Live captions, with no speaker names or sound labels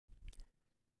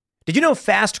Did you know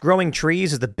Fast Growing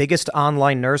Trees is the biggest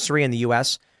online nursery in the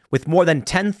U.S. with more than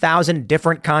 10,000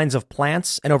 different kinds of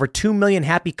plants and over 2 million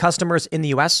happy customers in the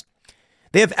U.S.?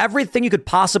 They have everything you could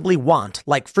possibly want,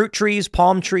 like fruit trees,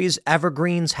 palm trees,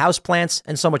 evergreens, houseplants,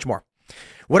 and so much more.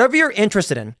 Whatever you're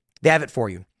interested in, they have it for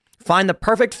you. Find the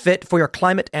perfect fit for your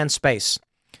climate and space.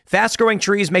 Fast Growing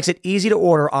Trees makes it easy to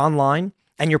order online,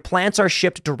 and your plants are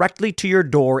shipped directly to your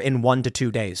door in 1 to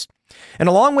 2 days. And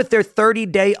along with their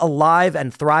 30-day Alive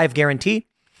and Thrive guarantee,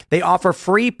 they offer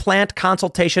free plant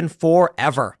consultation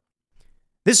forever.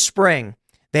 This spring,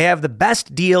 they have the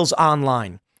best deals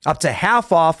online, up to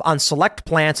half off on select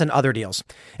plants and other deals.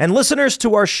 And listeners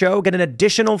to our show get an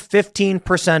additional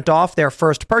 15% off their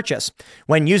first purchase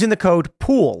when using the code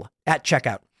POOL at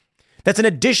checkout. That's an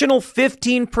additional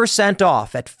 15%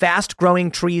 off at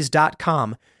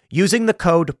fastgrowingtrees.com using the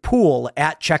code POOL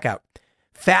at checkout.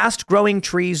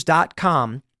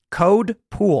 fastgrowingtrees.com, code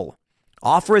POOL.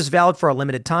 Offer is valid for a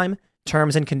limited time.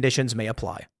 Terms and conditions may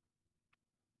apply.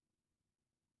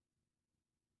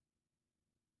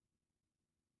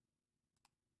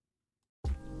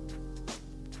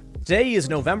 Today is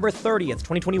November 30th,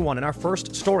 2021, and our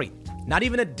first story. Not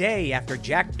even a day after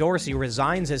Jack Dorsey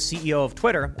resigns as CEO of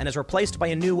Twitter and is replaced by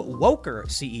a new woker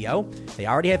CEO, they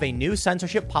already have a new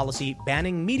censorship policy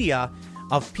banning media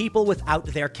of people without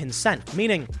their consent,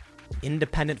 meaning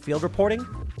independent field reporting,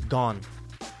 gone.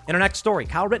 In our next story,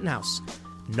 Kyle Rittenhouse,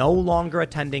 no longer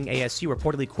attending ASU,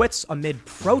 reportedly quits amid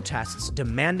protests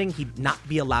demanding he not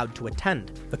be allowed to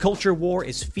attend. The culture war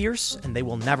is fierce, and they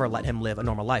will never let him live a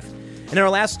normal life. And in our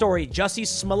last story, Jussie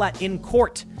Smollett in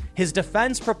court. His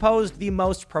defense proposed the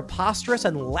most preposterous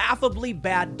and laughably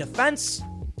bad defense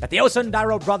that the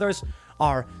Osundairo brothers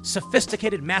are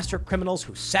sophisticated master criminals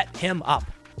who set him up.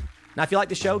 Now, if you like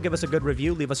the show, give us a good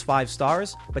review, leave us 5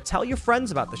 stars, but tell your friends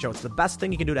about the show. It's the best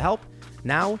thing you can do to help.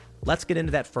 Now, let's get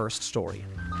into that first story.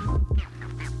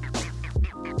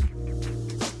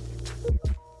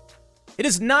 It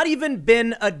has not even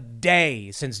been a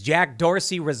day since Jack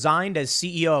Dorsey resigned as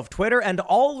CEO of Twitter, and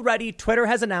already Twitter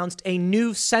has announced a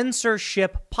new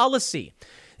censorship policy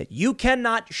that you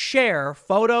cannot share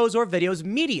photos or videos,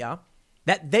 media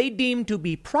that they deem to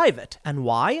be private. And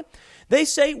why? They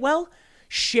say, well,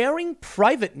 sharing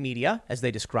private media, as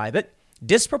they describe it,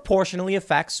 disproportionately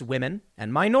affects women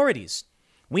and minorities.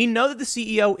 We know that the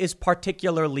CEO is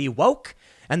particularly woke,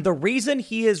 and the reason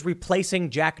he is replacing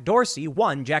Jack Dorsey,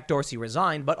 one, Jack Dorsey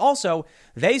resigned, but also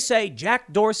they say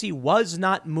Jack Dorsey was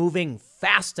not moving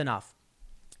fast enough.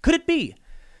 Could it be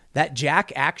that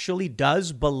Jack actually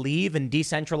does believe in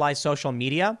decentralized social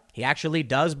media? He actually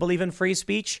does believe in free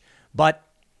speech, but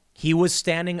he was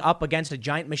standing up against a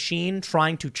giant machine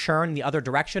trying to churn the other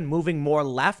direction, moving more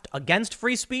left against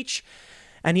free speech,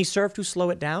 and he served to slow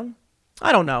it down?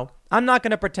 I don't know. I'm not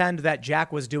going to pretend that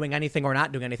Jack was doing anything or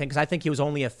not doing anything because I think he was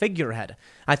only a figurehead.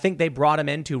 I think they brought him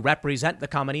in to represent the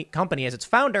company as its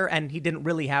founder, and he didn't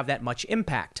really have that much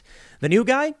impact. The new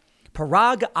guy,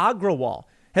 Parag Agrawal,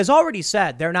 has already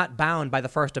said they're not bound by the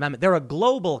First Amendment. They're a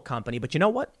global company, but you know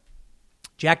what?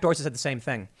 Jack Dorsey said the same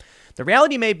thing. The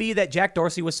reality may be that Jack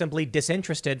Dorsey was simply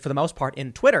disinterested for the most part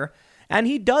in Twitter, and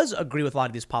he does agree with a lot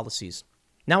of these policies.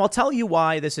 Now, I'll tell you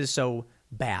why this is so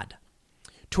bad.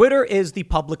 Twitter is the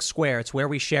public square. It's where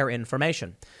we share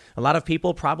information. A lot of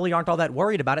people probably aren't all that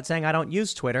worried about it, saying I don't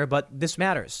use Twitter, but this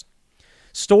matters.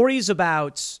 Stories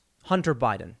about Hunter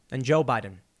Biden and Joe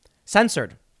Biden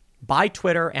censored by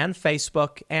Twitter and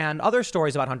Facebook, and other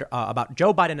stories about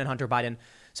Joe Biden and Hunter Biden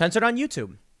censored on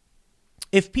YouTube.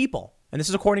 If people, and this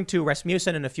is according to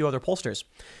Rasmussen and a few other pollsters,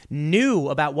 knew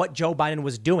about what Joe Biden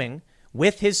was doing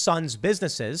with his son's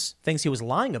businesses, things he was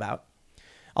lying about,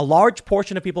 a large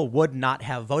portion of people would not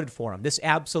have voted for him. This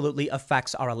absolutely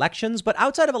affects our elections, but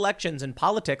outside of elections and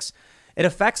politics, it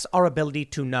affects our ability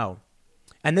to know.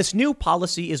 And this new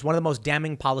policy is one of the most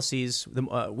damning policies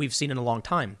we've seen in a long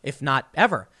time, if not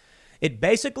ever. It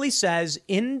basically says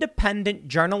independent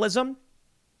journalism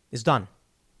is done.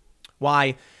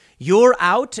 Why? You're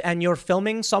out and you're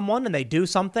filming someone and they do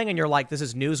something and you're like, this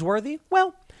is newsworthy.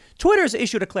 Well, Twitter's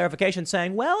issued a clarification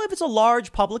saying, well, if it's a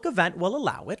large public event, we'll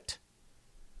allow it.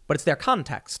 But it's their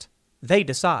context. They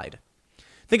decide.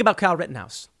 Think about Kyle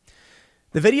Rittenhouse.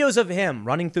 The videos of him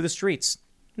running through the streets.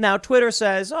 Now, Twitter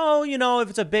says, oh, if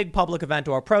it's a big public event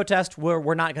or a protest,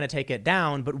 we're not going to take it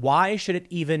down. But why should it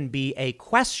even be a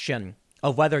question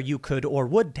of whether you could or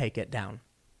would take it down?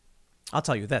 I'll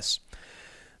tell you this.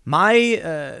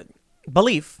 My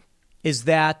belief is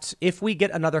that if we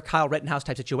get another Kyle Rittenhouse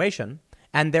type situation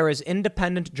and there are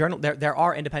independent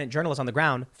journalists on the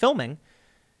ground filming,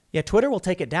 yeah, Twitter will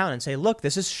take it down and say, look,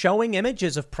 this is showing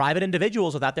images of private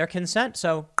individuals without their consent.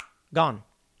 So gone.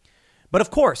 But of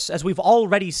course, as we've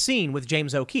already seen with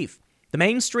James O'Keefe, the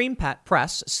mainstream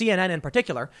press, CNN in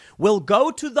particular, will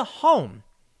go to the home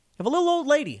of a little old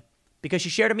lady because she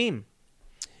shared a meme.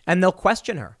 And they'll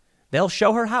question her. They'll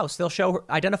show her house. They'll show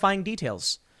her identifying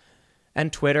details.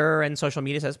 And Twitter and social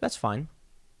media says, that's fine.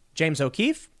 James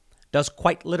O'Keefe does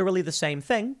quite literally the same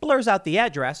thing, blurs out the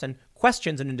address and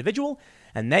questions an individual,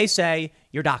 and they say,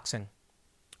 you're doxing.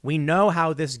 We know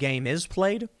how this game is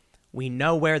played. We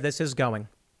know where this is going.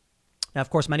 Now, of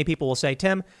course, many people will say,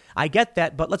 Tim, I get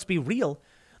that, but let's be real.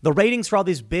 The ratings for all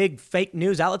these big fake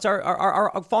news outlets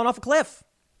are falling off a cliff.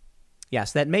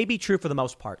 Yes, that may be true for the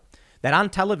most part. That on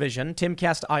television,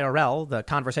 Timcast IRL, the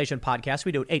conversation podcast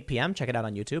we do at 8 p.m., check it out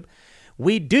on YouTube,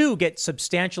 we do get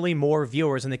substantially more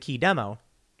viewers in the key demo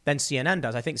than CNN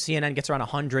does. I think CNN gets around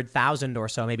 100,000 or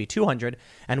so, maybe 200,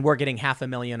 and we're getting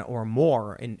 500,000 or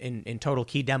more in total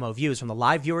key demo views from the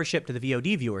live viewership to the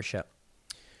VOD viewership.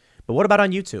 But what about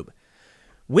on YouTube?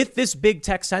 With this big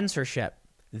tech censorship,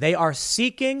 they are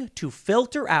seeking to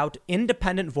filter out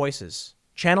independent voices,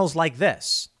 channels like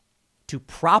this, to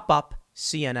prop up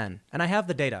CNN. And I have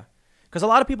the data because a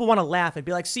lot of people want to laugh and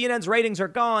be like, CNN's ratings are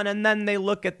gone. And then they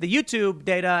look at the YouTube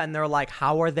data and they're like,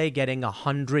 how are they getting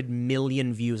 100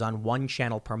 million views on one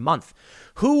channel per month?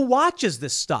 Who watches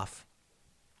this stuff?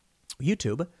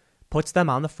 YouTube puts them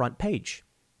on the front page.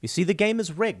 You see, the game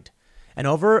is rigged. And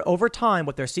over time,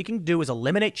 what they're seeking to do is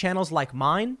eliminate channels like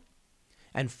mine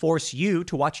and force you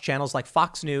to watch channels like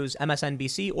Fox News,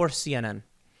 MSNBC, or CNN.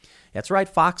 That's right,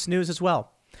 Fox News as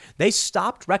well. They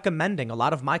stopped recommending a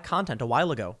lot of my content a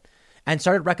while ago and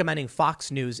started recommending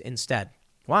Fox News instead.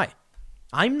 Why?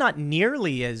 I'm not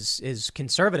nearly as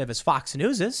conservative as Fox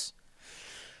News is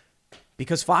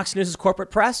because Fox News is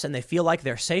corporate press and they feel like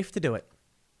they're safe to do it.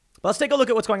 But let's take a look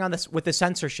at what's going on with the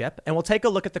censorship, and we'll take a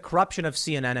look at the corruption of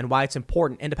CNN and why it's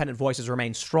important independent voices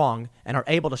remain strong and are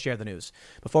able to share the news.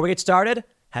 Before we get started,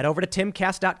 head over to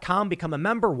timcast.com, become a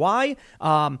member. Why?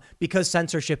 Because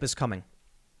censorship is coming.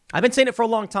 I've been saying it for a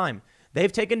long time.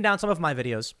 They've taken down some of my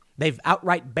videos. They've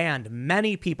outright banned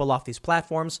many people off these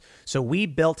platforms. So we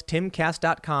built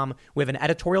timcast.com. We have an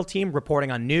editorial team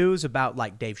reporting on news about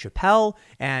like Dave Chappelle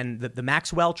and the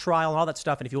Maxwell trial and all that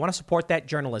stuff. And if you want to support that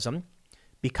journalism,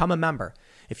 become a member.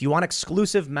 If you want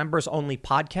exclusive members-only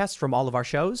podcasts from all of our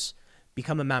shows,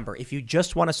 become a member. If you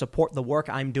just want to support the work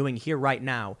I'm doing here right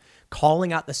now,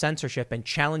 calling out the censorship and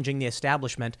challenging the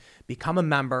establishment, become a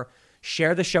member.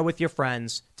 Share the show with your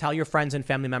friends. Tell your friends and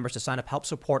family members to sign up. Help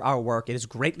support our work. It is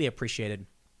greatly appreciated.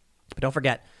 But don't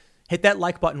forget, hit that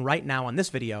like button right now on this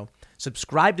video.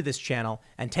 Subscribe to this channel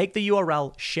and take the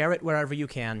URL. Share it wherever you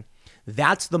can.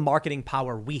 That's the marketing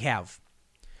power we have.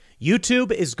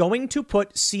 YouTube is going to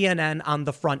put CNN on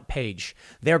the front page.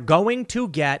 They're going to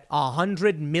get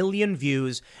 100 million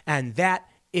views, and that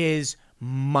is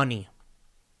money.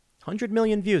 100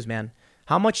 million views, man.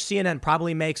 How much CNN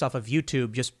probably makes off of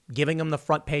YouTube just giving them the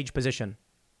front page position?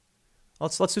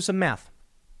 Let's do some math.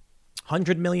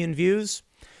 100 million views,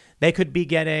 they could be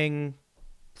getting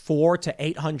 $400,000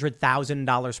 to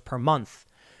 $800,000 per month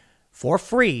for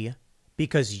free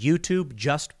because YouTube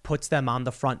just puts them on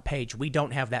the front page. We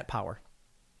don't have that power.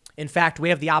 In fact, we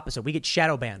have the opposite. We get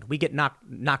shadow banned. We get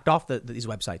knocked off these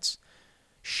websites.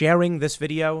 Sharing this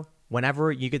video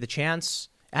whenever you get the chance,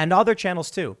 and other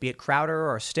channels too, be it Crowder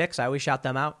or Styx, I always shout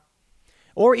them out.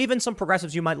 Or even some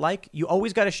progressives you might like, you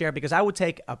always got to share because I would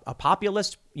take a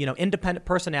populist, independent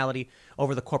personality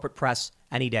over the corporate press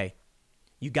any day.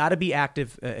 You got to be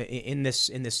active in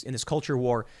this culture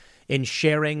war in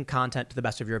sharing content to the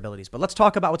best of your abilities. But let's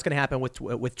talk about what's going to happen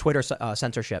with Twitter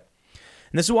censorship.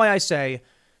 And this is why I say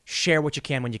share what you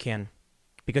can when you can,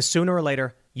 because sooner or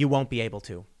later you won't be able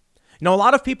to. A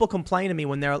lot of people complain to me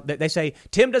when they say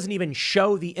Tim doesn't even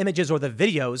show the images or the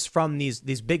videos from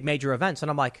these big major events,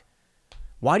 and I'm like,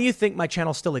 why do you think my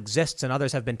channel still exists and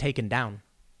others have been taken down?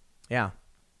 Yeah.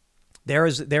 There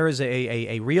is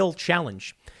a real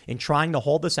challenge in trying to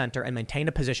hold the center and maintain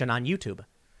a position on YouTube.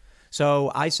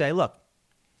 So I say, look,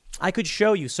 I could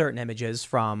show you certain images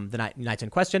from the nights in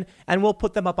question, and we'll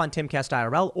put them up on Timcast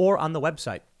IRL or on the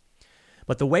website.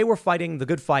 But the way we're fighting the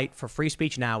good fight for free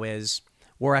speech now is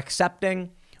we're accepting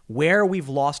where we've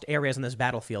lost areas in this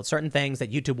battlefield, certain things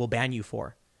that YouTube will ban you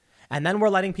for. And then we're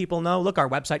letting people know, look, our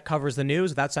website covers the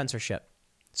news without censorship.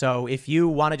 So if you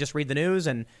want to just read the news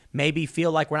and maybe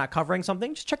feel like we're not covering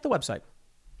something, just check the website.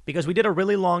 Because we did a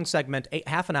really long segment,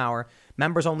 half an hour,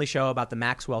 members only show about the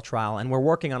Maxwell trial. And we're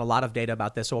working on a lot of data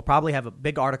about this. So we'll probably have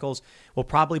big articles. We'll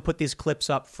probably put these clips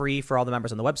up free for all the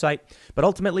members on the website. But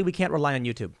ultimately, we can't rely on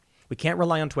YouTube. We can't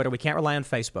rely on Twitter. We can't rely on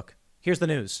Facebook. Here's the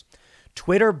news.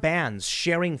 Twitter bans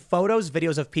sharing photos,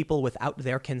 videos of people without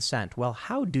their consent. Well,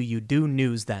 how do you do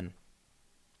news then?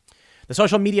 The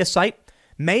social media site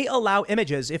may allow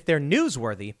images if they're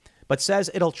newsworthy, but says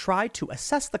it'll try to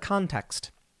assess the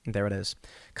context. There it is.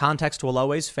 Context will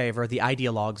always favor the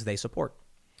ideologues they support.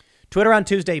 Twitter on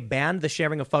Tuesday banned the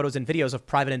sharing of photos and videos of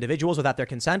private individuals without their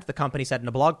consent, the company said in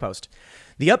a blog post.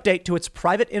 The update to its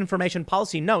private information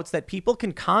policy notes that people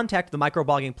can contact the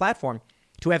microblogging platform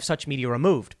to have such media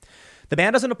removed. The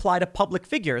ban doesn't apply to public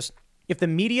figures if the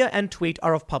media and tweet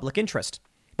are of public interest.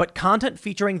 But content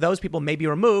featuring those people may be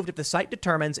removed if the site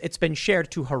determines it's been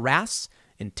shared to harass,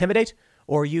 intimidate,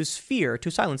 or use fear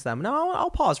to silence them. Now, I'll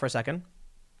pause for a second.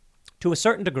 To a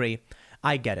certain degree,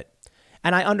 I get it.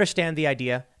 And I understand the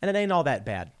idea, and it ain't all that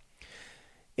bad.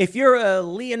 If you're a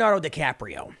Leonardo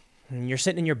DiCaprio, and you're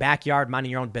sitting in your backyard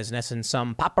minding your own business, and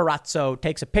some paparazzo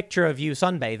takes a picture of you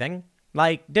sunbathing,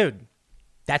 like, dude,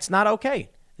 that's not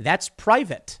okay. That's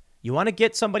private. You want to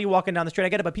get somebody walking down the street, I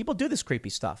get it, but people do this creepy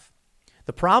stuff.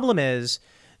 The problem is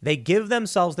they give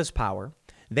themselves this power.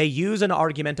 They use an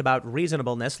argument about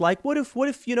reasonableness, like what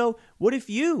if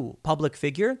you, public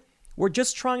figure, were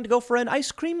just trying to go for an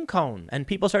ice cream cone and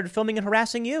people started filming and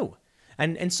harassing you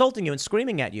and insulting you and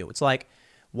screaming at you. It's like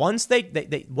once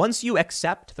once you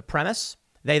accept the premise,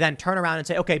 they then turn around and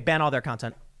say, okay, ban all their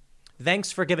content.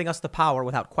 Thanks for giving us the power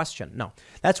without question. No,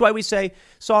 that's why we say,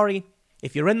 sorry.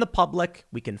 If you're in the public,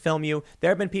 we can film you. There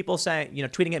have been people saying,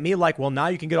 tweeting at me like, well, now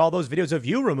you can get all those videos of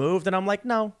you removed. And I'm like,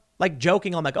 no, like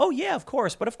joking. I'm like, oh, yeah, of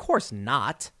course. But of course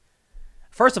not.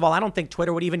 First of all, I don't think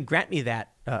Twitter would even grant me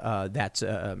that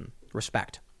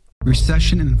respect.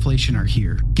 Recession and inflation are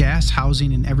here. Gas,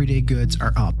 housing, and everyday goods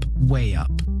are up, way up.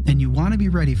 And you want to be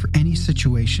ready for any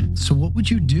situation. So what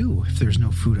would you do if there's no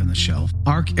food on the shelf?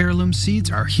 ARC Heirloom Seeds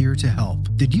are here to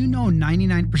help. Did you know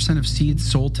 99% of seeds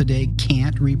sold today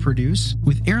can't reproduce?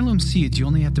 With Heirloom Seeds, you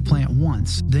only have to plant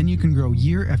once. Then you can grow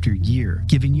year after year,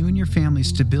 giving you and your family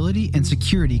stability and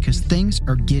security because things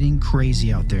are getting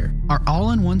crazy out there. Our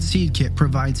all-in-one seed kit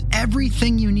provides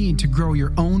everything you need to grow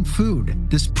your own food.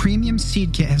 This premium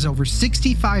seed kit has over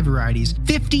 65 varieties,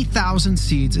 50,000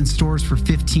 seeds, and stores for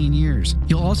 15 years.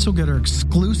 You'll also get our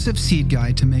exclusive seed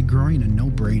guide to make growing a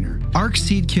no-brainer. ARC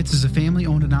Seed Kits is a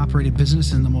family-owned and operated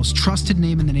business and the most trusted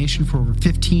name in the nation for over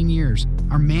 15 years.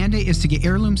 Our mandate is to get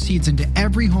heirloom seeds into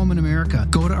every home in America.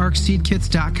 Go to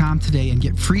arcseedkits.com today and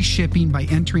get free shipping by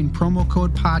entering promo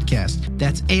code podcast.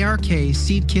 That's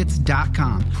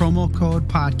ARKseedkits.com, promo code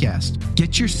podcast.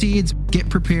 Get your seeds, get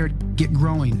prepared, get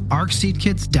growing.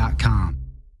 arcseedkits.com.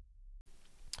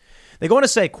 They go on to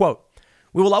say, quote,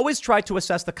 we will always try to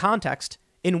assess the context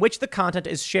in which the content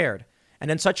is shared, and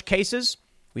in such cases,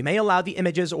 we may allow the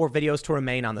images or videos to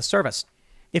remain on the service.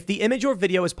 If the image or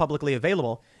video is publicly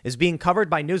available, is being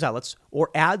covered by news outlets, or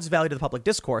adds value to the public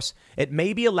discourse, it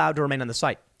may be allowed to remain on the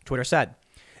site, Twitter said.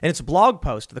 In its blog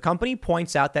post, the company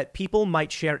points out that people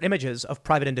might share images of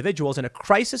private individuals in a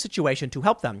crisis situation to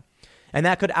help them, and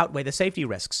that could outweigh the safety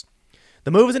risks. The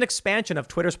move is an expansion of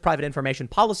Twitter's private information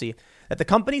policy that the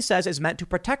company says is meant to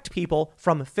protect people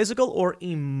from physical or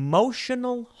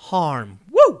emotional harm.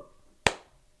 Woo!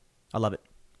 I love it.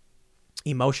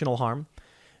 Emotional harm.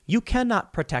 You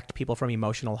cannot protect people from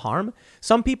emotional harm.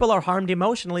 Some people are harmed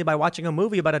emotionally by watching a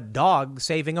movie about a dog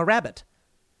saving a rabbit.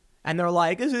 And they're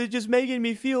like, this is just making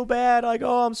me feel bad. Like,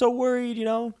 oh, I'm so worried,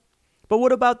 But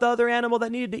what about the other animal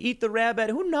that needed to eat the rabbit?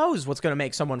 Who knows what's going to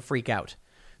make someone freak out?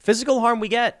 Physical harm we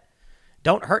get.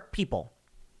 Don't hurt people.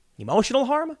 Emotional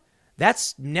harm?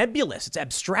 That's nebulous. It's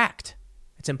abstract.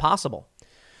 It's impossible.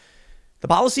 The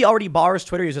policy already bars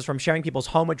Twitter users from sharing people's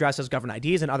home addresses, government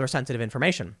IDs, and other sensitive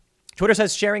information. Twitter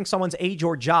says sharing someone's age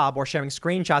or job or sharing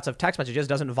screenshots of text messages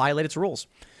doesn't violate its rules.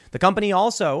 The company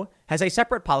also has a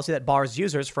separate policy that bars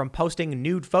users from posting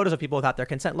nude photos of people without their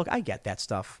consent. Look, I get that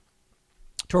stuff.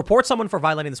 To report someone for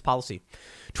violating this policy,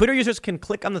 Twitter users can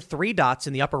click on the three dots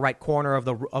in the upper right corner of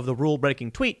the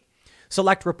rule-breaking tweet,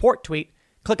 select report tweet,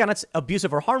 click on it's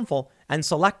abusive or harmful, and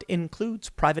select includes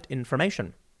private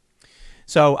information.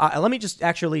 So let me just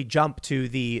actually jump to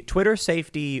the Twitter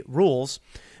safety rules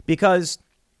because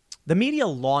the media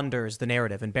launders the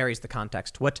narrative and buries the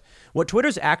context. What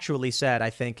Twitter's actually said, I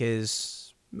think,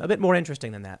 is a bit more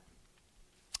interesting than that.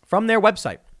 From their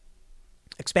website,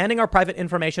 expanding our private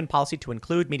information policy to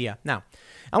include media. Now,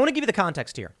 I want to give you the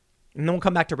context here, and then we'll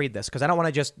come back to read this because I don't want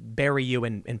to just bury you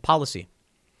in policy.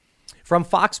 From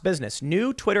Fox Business,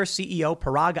 new Twitter CEO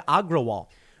Parag Agrawal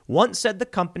once said the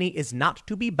company is not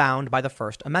to be bound by the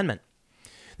First Amendment.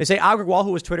 They say Agrawal,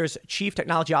 who was Twitter's chief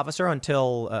technology officer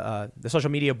until the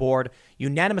social media board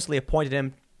unanimously appointed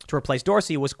him to replace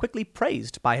Dorsey, was quickly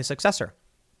praised by his successor.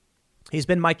 He's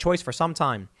been my choice for some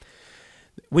time.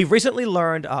 We've recently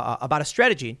learned about a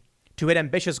strategy to hit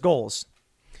ambitious goals.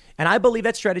 And I believe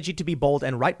that strategy to be bold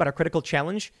and right, but our critical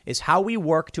challenge is how we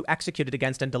work to execute it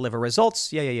against and deliver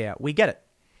results. Yeah. We get it.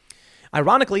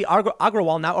 Ironically,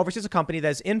 Agrawal now oversees a company that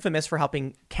is infamous for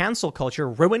helping cancel culture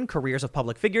ruin careers of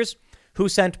public figures who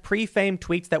sent pre-famed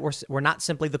tweets that were not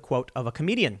simply the quote of a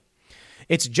comedian.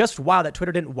 It's just wild that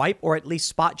Twitter didn't wipe or at least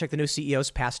spot check the new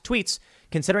CEO's past tweets,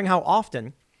 considering how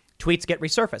often tweets get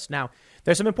resurfaced. Now,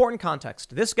 there's some important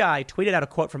context. This guy tweeted out a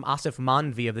quote from Asif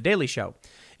Mandvi of The Daily Show,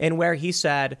 in where he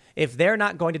said, if they're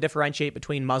not going to differentiate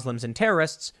between Muslims and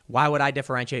terrorists, why would I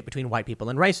differentiate between white people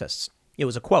and racists? It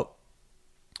was a quote.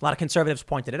 A lot of conservatives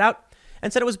pointed it out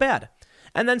and said it was bad.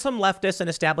 And then some leftists and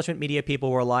establishment media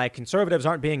people were like, conservatives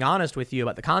aren't being honest with you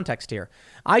about the context here.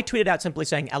 I tweeted out simply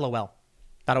saying LOL.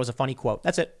 Thought it was a funny quote.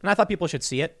 That's it. And I thought people should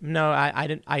see it. No, I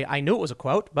didn't. I knew it was a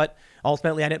quote, but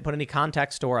ultimately I didn't put any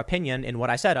context or opinion in what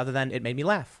I said other than it made me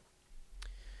laugh.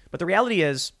 But the reality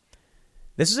is,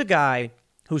 this is a guy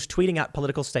who's tweeting out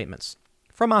political statements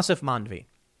from Asif Mandvi.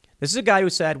 This is a guy who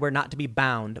said we're not to be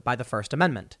bound by the First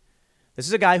Amendment. This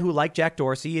is a guy who, like Jack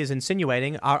Dorsey, is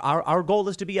insinuating our goal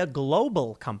is to be a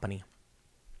global company.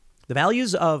 The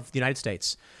values of the United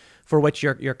States, for which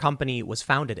your company was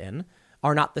founded in,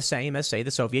 are not the same as, say,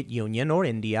 the Soviet Union or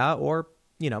India or,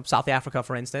 South Africa,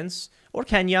 for instance, or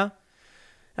Kenya.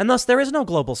 And thus, there is no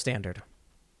global standard.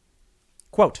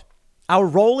 Quote, our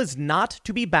role is not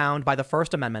to be bound by the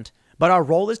First Amendment, but our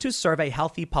role is to serve a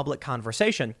healthy public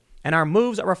conversation. And our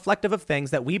moves are reflective of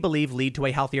things that we believe lead to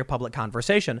a healthier public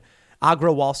conversation,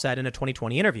 Agrawal said in a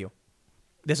 2020 interview.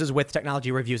 This is with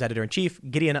Technology Review's editor-in-chief,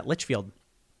 Gideon Litchfield.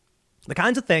 The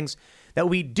kinds of things that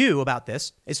we do about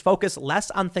this is focus less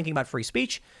on thinking about free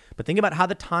speech, but think about how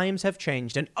the times have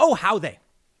changed and, how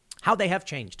they have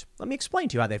changed. Let me explain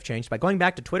to you how they've changed by going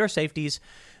back to Twitter's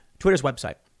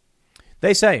website.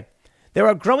 They say, there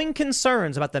are growing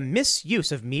concerns about the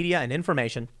misuse of media and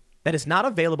information that is not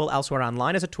available elsewhere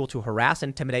online as a tool to harass,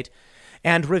 intimidate,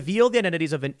 and reveal the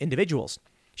identities of individuals.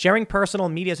 Sharing personal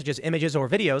media such as images or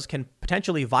videos can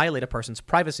potentially violate a person's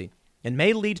privacy and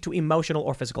may lead to emotional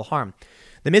or physical harm.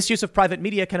 The misuse of private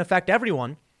media can affect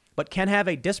everyone, but can have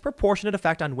a disproportionate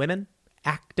effect on women,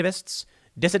 activists,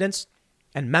 dissidents,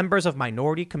 and members of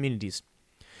minority communities.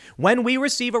 When we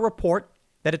receive a report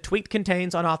that a tweet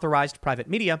contains unauthorized private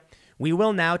media, we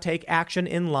will now take action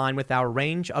in line with our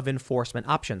range of enforcement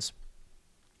options.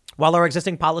 While our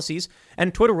existing policies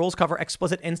and Twitter rules cover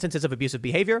explicit instances of abusive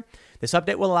behavior, this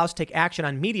update will allow us to take action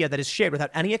on media that is shared without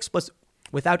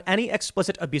any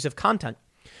explicit abusive content,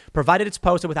 provided it's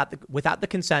posted without the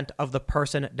consent of the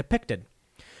person depicted.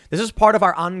 This is part of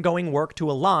our ongoing work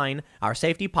to align our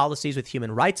safety policies with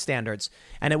human rights standards,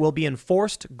 and it will be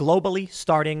enforced globally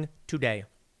starting today.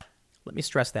 Let me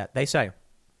stress that. They say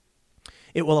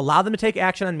it will allow them to take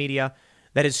action on media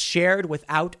that is shared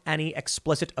without any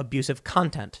explicit abusive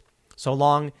content, so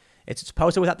long as it's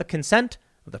posted without the consent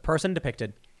of the person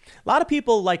depicted. A lot of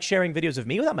people like sharing videos of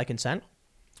me without my consent.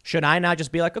 Should I now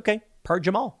just be like, okay, purge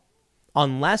them all?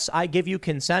 Unless I give you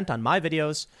consent on my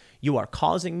videos, you are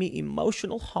causing me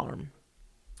emotional harm.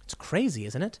 It's crazy,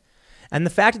 isn't it? And the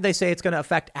fact that they say it's going to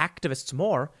affect activists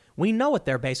more, we know what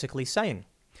they're basically saying.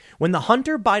 When the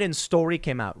Hunter Biden story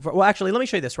came out, well, actually, let me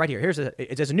show you this right here.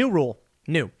 There's a new rule.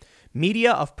 New.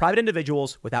 Media of private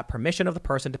individuals without permission of the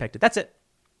person depicted. That's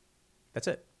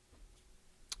it.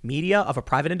 Media of a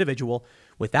private individual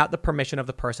without the permission of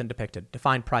the person depicted.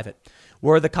 Define private.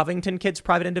 Were the Covington kids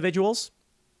private individuals?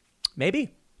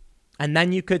 Maybe. And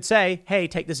then you could say, hey,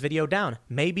 take this video down.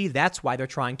 Maybe that's why they're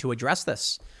trying to address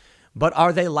this. But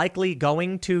are they likely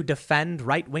going to defend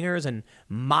right-wingers and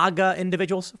MAGA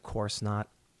individuals? Of course not.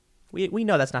 We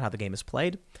know that's not how the game is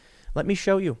played. Let me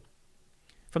show you.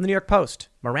 From the New York Post,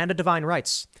 Miranda Devine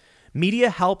writes, media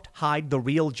helped hide the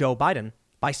real Joe Biden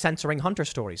by censoring Hunter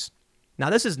stories. Now,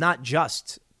 this is not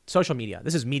just social media.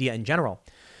 This is media in general.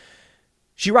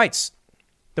 She writes,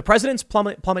 the president's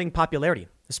plummeting popularity,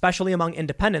 especially among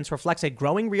independents, reflects a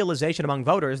growing realization among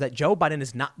voters that Joe Biden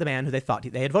is not the man who they thought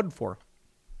they had voted for.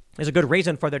 There's a good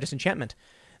reason for their disenchantment.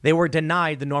 They were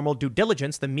denied the normal due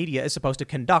diligence the media is supposed to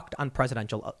conduct on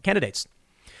presidential candidates.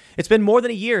 It's been more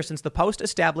than a year since the Post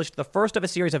established the first of a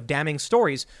series of damning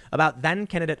stories about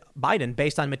then-candidate Biden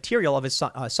based on material of his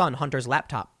son Hunter's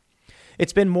laptop.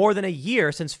 It's been more than a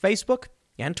year since Facebook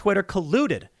and Twitter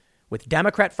colluded with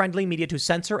Democrat-friendly media to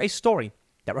censor a story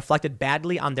that reflected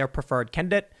badly on their preferred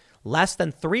candidate less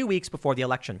than 3 weeks before the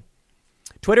election.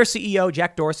 Twitter CEO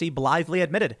Jack Dorsey blithely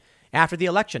admitted after the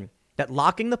election that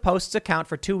locking the Post's account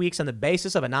for 2 weeks on the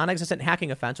basis of a non-existent hacking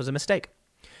offense was a mistake.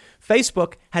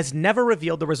 Facebook has never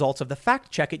revealed the results of the fact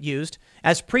check it used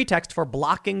as pretext for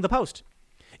blocking the Post.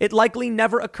 It likely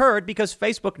never occurred because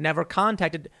Facebook never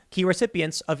contacted key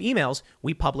recipients of emails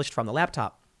we published from the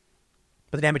laptop.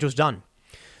 But the damage was done.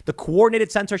 The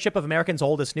coordinated censorship of America's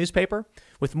oldest newspaper,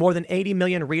 with more than 80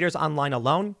 million readers online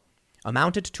alone,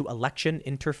 amounted to election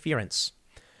interference.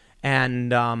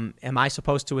 And am I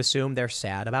supposed to assume they're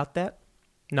sad about that?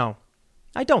 No,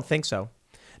 I don't think so.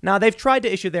 Now, they've tried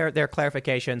to issue their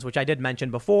clarifications, which I did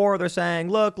mention before. They're saying,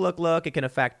 look, it can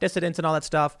affect dissidents and all that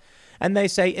stuff. And they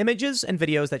say images and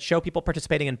videos that show people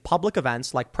participating in public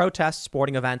events like protests,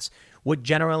 sporting events, would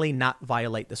generally not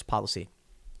violate this policy.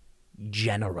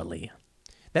 Generally.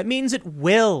 That means it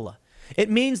will. It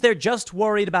means they're just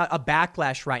worried about a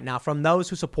backlash right now from those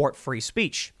who support free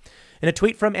speech. In a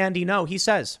tweet from Andy Ngo, he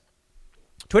says,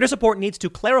 Twitter support needs to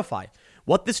clarify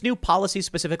what this new policy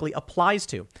specifically applies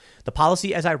to. The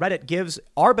policy, as I read it, gives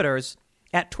arbiters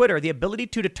at Twitter the ability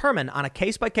to determine on a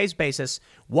case-by-case basis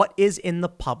what is in the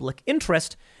public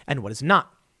interest and what is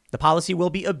not. The policy will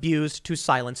be abused to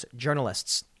silence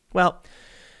journalists. Well,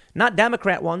 not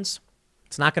Democrat ones.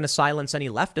 It's not going to silence any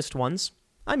leftist ones.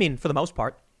 I mean, for the most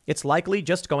part, it's likely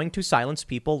just going to silence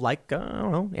people like,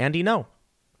 Andy Ngo.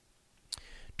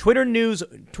 Twitter news,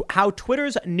 how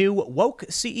Twitter's new woke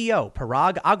CEO,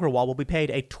 Parag Agrawal, will be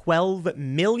paid a $12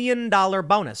 million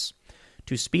bonus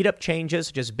to speed up changes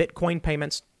such as Bitcoin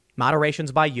payments,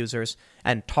 moderations by users,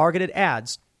 and targeted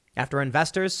ads after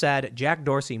investors said Jack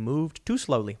Dorsey moved too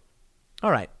slowly.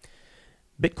 All right.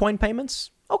 Bitcoin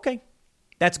payments? Okay.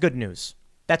 That's good news.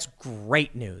 That's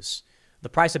great news. The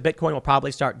price of Bitcoin will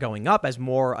probably start going up as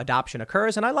more adoption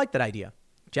occurs, and I like that idea.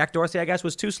 Jack Dorsey, I guess,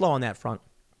 was too slow on that front.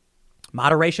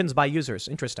 Moderations by users.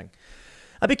 Interesting.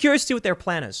 I'd be curious to see what their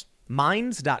plan is.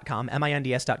 Minds.com,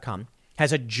 MINDS.com,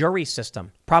 has a jury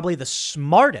system, probably the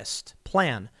smartest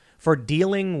plan for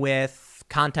dealing with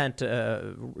content,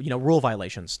 rule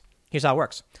violations. Here's how it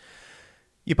works.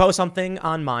 You post something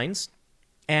on Minds,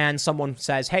 and someone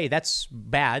says, hey, that's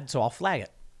bad, so I'll flag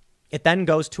it. It then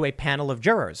goes to a panel of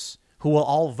jurors who will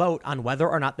all vote on whether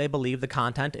or not they believe the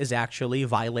content is actually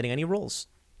violating any rules.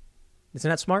 Isn't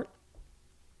that smart?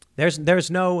 There's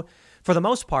no, for the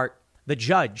most part, the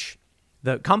judge,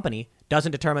 the company,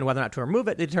 doesn't determine whether or not to remove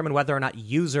it. They determine whether or not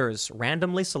users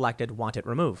randomly selected want it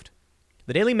removed.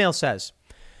 The Daily Mail says,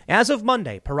 as of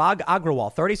Monday, Parag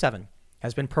Agrawal, 37,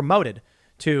 has been promoted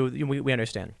to, we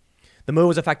understand. The move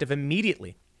was effective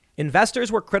immediately. Investors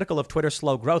were critical of Twitter's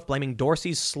slow growth, blaming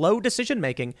Dorsey's slow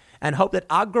decision-making and hoped that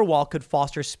Agrawal could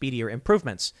foster speedier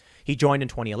improvements. He joined in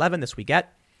 2011, this we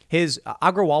get. His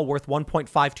Agrawal, worth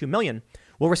 $1.52 million,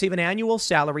 will receive an annual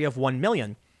salary of $1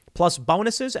 million, plus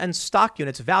bonuses and stock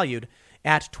units valued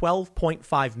at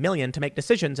 $12.5 million to make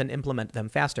decisions and implement them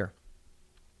faster.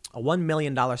 A $1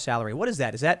 million salary. What is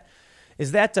that? Is that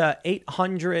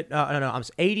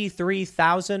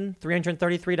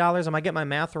 $83,333? Am I getting my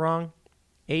math wrong?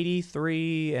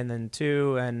 83 and then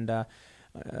 2 and I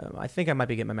think I might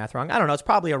be getting my math wrong. I don't know. It's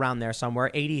probably around there somewhere.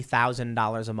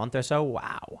 $80,000 a month or so.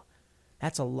 Wow.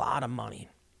 That's a lot of money.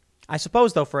 I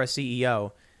suppose, though, for a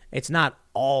CEO, it's not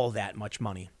all that much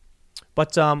money.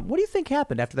 But what do you think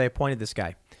happened after they appointed this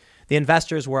guy? The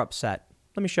investors were upset.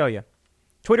 Let me show you.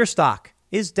 Twitter stock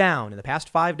is down in the past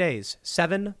 5 days,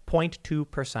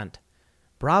 7.2%.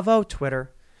 Bravo,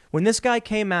 Twitter. When this guy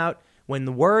came out, when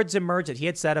the words emerged that he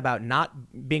had said about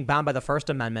not being bound by the First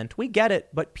Amendment, we get it,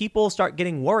 but people start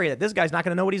getting worried that this guy's not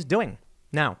going to know what he's doing.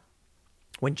 Now,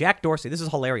 when Jack Dorsey, this is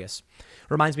hilarious,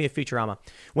 reminds me of Futurama.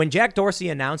 When Jack Dorsey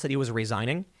announced that he was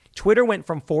resigning, Twitter went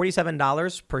from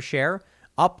 $47 per share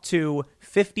up to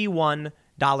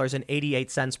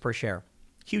 $51.88 per share.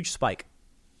 Huge spike.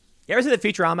 You ever see the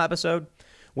Futurama episode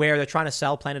where they're trying to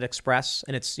sell Planet Express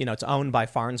and it's owned by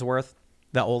Farnsworth,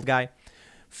 the old guy?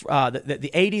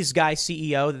 The 80s guy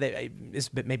CEO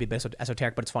is maybe a bit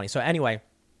esoteric, but it's funny. So anyway,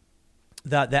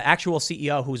 the actual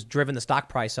CEO who's driven the stock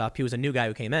price up, he was a new guy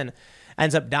who came in,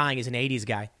 ends up dying. He's an 80s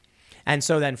guy. And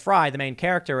so then Fry, the main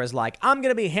character, is like, I'm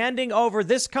going to be handing over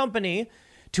this company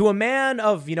to a man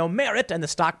of, merit, and the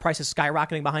stock price is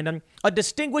skyrocketing behind him, a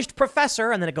distinguished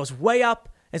professor, and then it goes way up.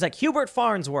 It's like Hubert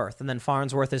Farnsworth, and then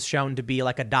Farnsworth is shown to be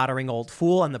like a doddering old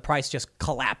fool, and the price just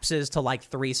collapses to like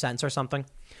 3 cents or something.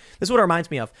 This is what it reminds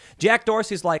me of. Jack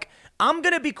Dorsey's like, I'm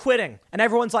going to be quitting. And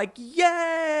everyone's like,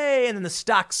 yay! And then the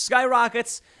stock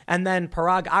skyrockets. And then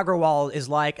Parag Agrawal is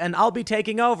like, and I'll be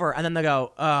taking over. And then they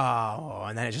go, oh,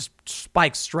 and then it just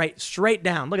spikes straight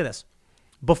down. Look at this.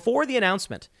 Before the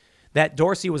announcement that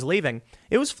Dorsey was leaving,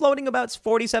 it was floating about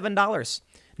 $47.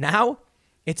 Now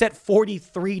it's at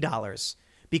 $43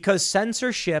 because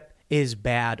censorship is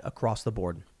bad across the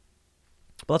board.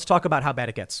 But let's talk about how bad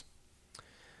it gets.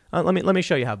 Let me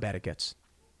show you how bad it gets.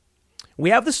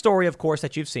 We have the story, of course,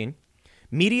 that you've seen.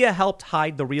 Media helped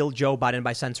hide the real Joe Biden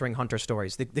by censoring Hunter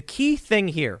stories. The key thing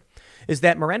here is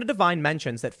that Miranda Devine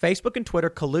mentions that Facebook and Twitter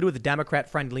colluded with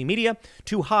Democrat-friendly media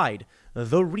to hide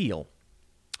the real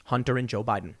Hunter and Joe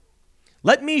Biden.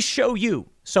 Let me show you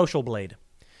Social Blade.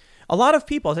 A lot of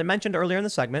people, as I mentioned earlier in the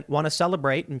segment, want to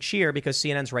celebrate and cheer because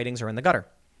CNN's ratings are in the gutter.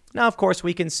 Now, of course,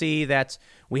 we can see that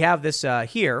we have this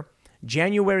here.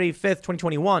 January 5th,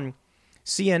 2021,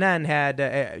 CNN had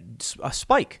a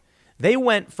spike. They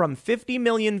went from 50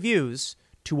 million views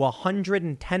to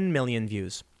 110 million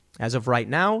views. As of right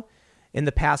now, in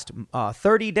the past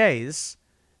 30 days,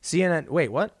 CNN...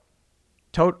 Wait, what?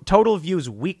 Total views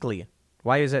weekly.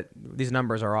 Why is it these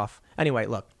numbers are off? Anyway,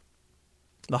 look.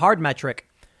 The hard metric...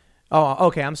 Oh,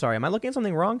 okay, I'm sorry. Am I looking at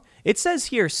something wrong? It says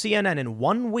here CNN in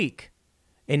 1 week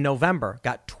in November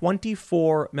got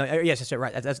 24 million. Yes,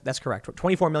 right. That's correct.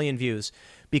 24 million views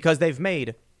because they've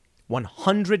made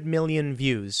 100 million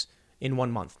views in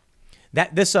 1 month.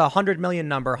 This 100 million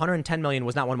number, 110 million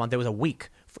was not 1 month. It was a week.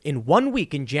 In 1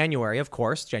 week in January, of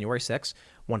course, January 6th,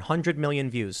 100 million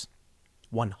views.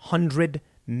 100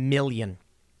 million.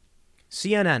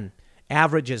 CNN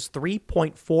averages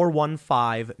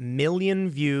 3.415 million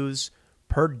views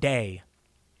per day.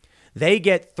 They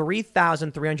get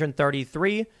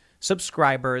 3,333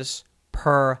 subscribers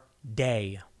per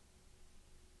day.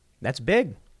 That's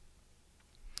big.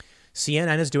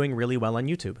 CNN is doing really well on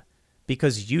YouTube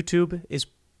because YouTube is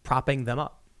propping them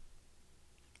up.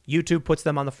 YouTube puts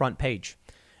them on the front page.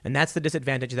 And that's the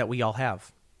disadvantage that we all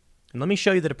have. And let me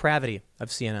show you the depravity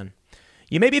of CNN.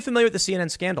 You may be familiar with the CNN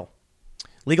scandal.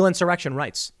 Legal Insurrection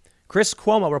writes, Chris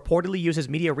Cuomo reportedly uses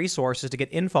media resources to get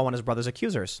info on his brother's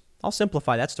accusers. I'll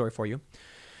simplify that story for you.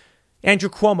 Andrew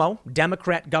Cuomo,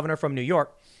 Democrat governor from New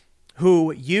York,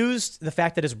 who used the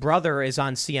fact that his brother is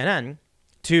on CNN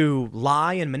to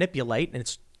lie and manipulate, and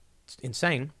it's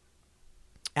insane,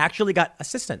 actually got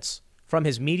assistance from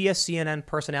his media CNN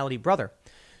personality brother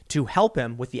to help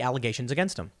him with the allegations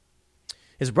against him.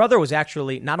 His brother was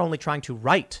actually not only trying to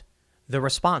write the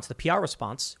response, the PR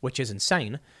response, which is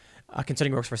insane,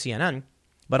 considering he works for CNN,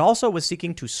 but also was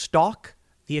seeking to stalk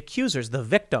the accusers, the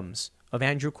victims of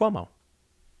Andrew Cuomo.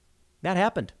 That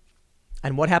happened.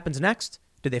 And what happens next?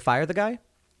 Did they fire the guy?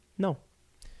 No.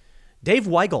 Dave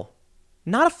Weigel,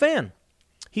 not a fan.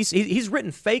 He's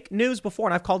written fake news before,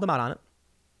 and I've called him out on it.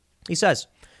 He says,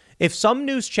 if some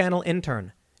news channel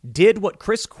intern did what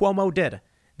Chris Cuomo did,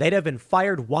 they'd have been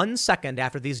fired 1 second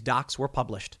after these docs were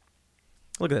published.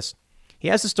 Look at this. He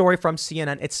has the story from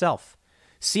CNN itself.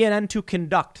 CNN to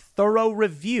conduct thorough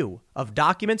review of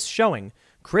documents showing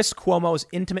Chris Cuomo's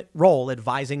intimate role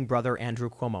advising brother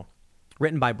Andrew Cuomo.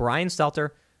 Written by Brian Stelter,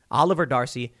 Oliver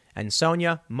Darcy, and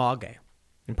Sonia Mogge.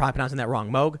 I'm probably pronouncing that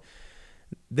wrong. Moog.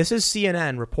 This is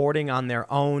CNN reporting on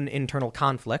their own internal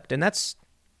conflict, and it's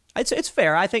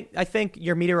fair. I think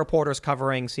your media reporters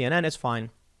covering CNN is fine.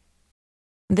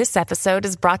 This episode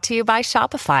is brought to you by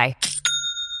Shopify.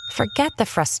 Forget the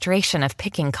frustration of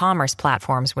picking commerce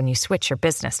platforms when you switch your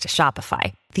business to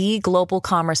Shopify, the global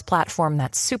commerce platform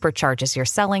that supercharges your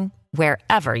selling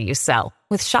wherever you sell.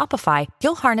 With Shopify,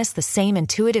 you'll harness the same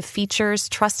intuitive features,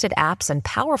 trusted apps, and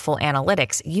powerful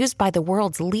analytics used by the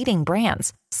world's leading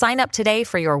brands. Sign up today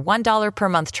for your $1 per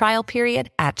month trial period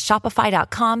at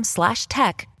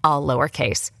shopify.com/tech, all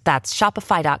lowercase. That's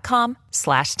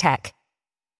shopify.com/tech.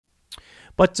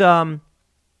 But, I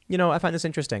find this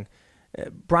interesting.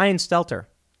 Brian Stelter,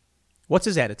 what's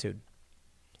his attitude?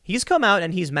 He's come out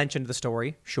and he's mentioned the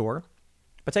story, sure.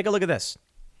 But take a look at this.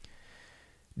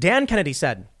 Dan Kennedy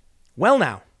said, well,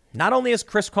 now, not only is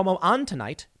Chris Cuomo on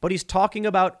tonight, but he's talking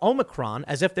about Omicron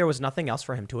as if there was nothing else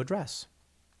for him to address.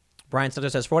 Brian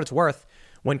Stelter says, for what it's worth,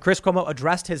 when Chris Cuomo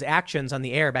addressed his actions on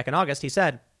the air back in August, he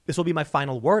said, this will be my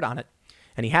final word on it.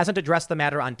 And he hasn't addressed the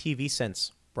matter on TV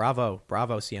since. Bravo,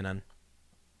 CNN.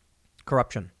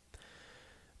 Corruption.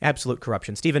 Absolute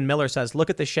corruption. Stephen Miller says, look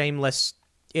at the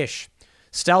shameless-ish.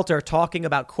 Stelter talking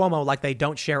about Cuomo like they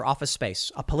don't share office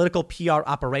space. A political PR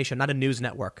operation, not a news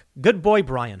network. Good boy,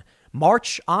 Brian.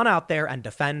 March on out there and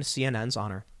defend CNN's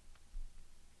honor.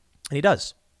 And he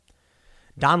does.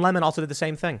 Don Lemon also did the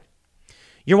same thing.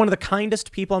 You're one of the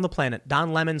kindest people on the planet.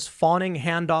 Don Lemon's fawning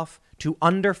handoff to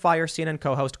under-fire CNN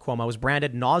co-host Cuomo was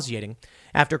branded nauseating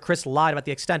after Chris lied about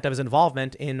the extent of his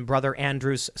involvement in brother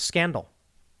Andrew's scandal.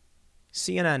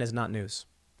 CNN is not news.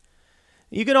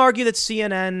 You can argue that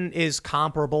CNN is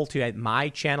comparable to my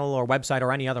channel or website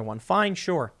or any other one. Fine,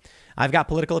 sure. I've got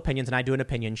political opinions and I do an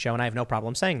opinion show and I have no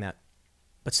problem saying that.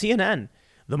 But CNN,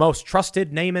 the most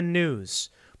trusted name in news,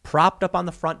 propped up on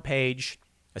the front page,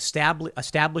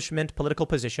 establishment political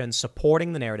positions,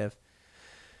 supporting the narrative.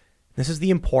 This is the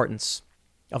importance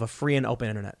of a free and open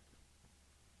internet.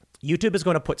 YouTube is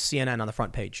going to put CNN on the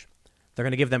front page. They're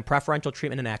going to give them preferential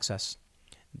treatment and access.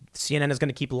 CNN is going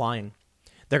to keep lying.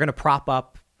 They're going to prop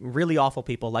up really awful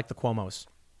people like the Cuomos.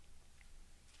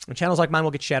 And channels like mine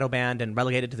will get shadow banned and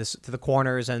relegated to the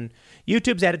corners. And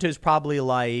YouTube's attitude is probably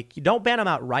like, you don't ban them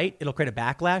outright, it'll create a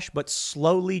backlash, but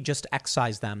slowly just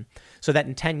excise them so that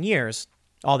in 10 years,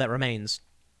 all that remains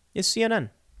is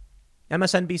CNN,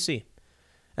 MSNBC,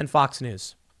 and Fox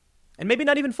News. And maybe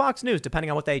not even Fox News, depending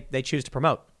on what they choose to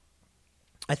promote.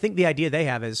 I think the idea they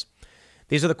have is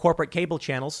these are the corporate cable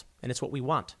channels, and it's what we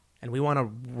want. And we want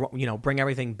to, bring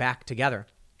everything back together.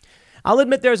 I'll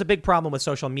admit there's a big problem with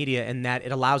social media in that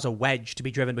it allows a wedge to be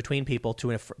driven between people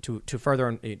to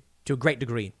a great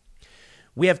degree.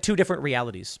 We have two different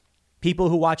realities. People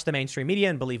who watch the mainstream media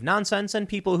and believe nonsense, and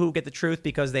people who get the truth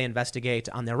because they investigate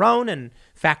on their own and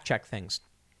fact check things.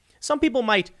 Some people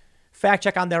might fact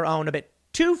check on their own a bit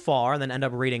too far and then end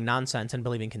up reading nonsense and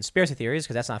believing conspiracy theories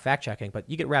because that's not fact checking, but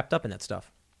you get wrapped up in that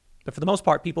stuff. But for the most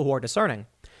part, people who are discerning,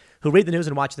 who read the news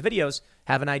and watch the videos,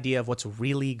 have an idea of what's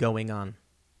really going on.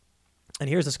 And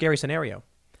here's the scary scenario.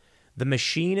 The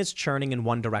machine is churning in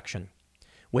one direction.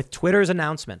 With Twitter's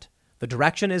announcement, the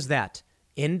direction is that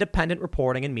independent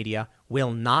reporting and media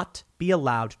will not be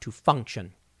allowed to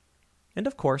function. And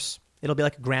of course, it'll be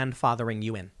like grandfathering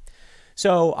you in.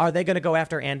 So are they going to go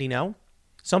after Andy Ngo?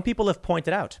 Some people have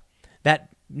pointed out that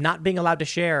not being allowed to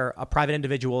share a private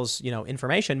individual's,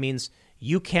 information means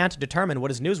you can't determine what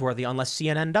is newsworthy unless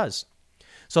CNN does.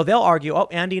 So they'll argue,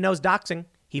 Andy Ngo's doxing.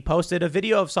 He posted a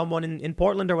video of someone in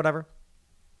Portland or whatever.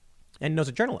 And Ngo's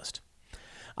a journalist.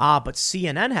 But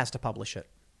CNN has to publish it.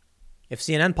 If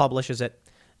CNN publishes it,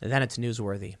 then it's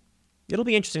newsworthy. It'll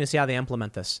be interesting to see how they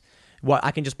implement this. What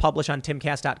I can just publish on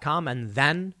timcast.com and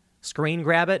then screen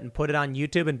grab it and put it on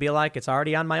YouTube and be like, it's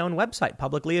already on my own website,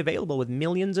 publicly available with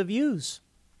millions of views.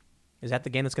 Is that the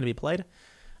game that's going to be played?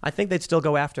 I think they'd still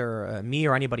go after me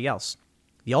or anybody else.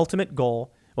 The ultimate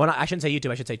goal, I shouldn't say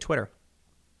YouTube, I should say Twitter.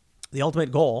 The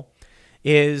ultimate goal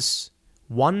is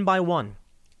one by one.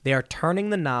 They are turning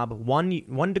the knob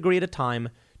one degree at a time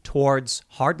towards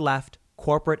hard left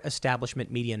corporate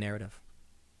establishment media narrative.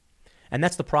 And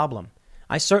that's the problem.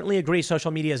 I certainly agree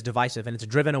social media is divisive and it's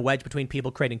driven a wedge between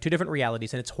people creating two different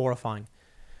realities, and it's horrifying.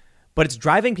 But it's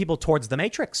driving people towards the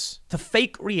matrix, the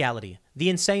fake reality, the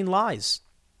insane lies.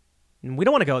 And we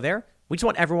don't want to go there. We just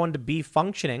want everyone to be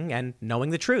functioning and knowing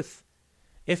the truth.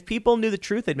 If people knew the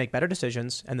truth, they'd make better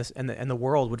decisions, and the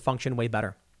world would function way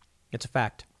better. It's a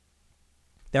fact.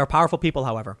 There are powerful people,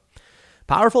 however.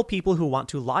 Powerful people who want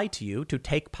to lie to you, to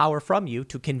take power from you,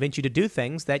 to convince you to do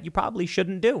things that you probably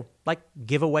shouldn't do, like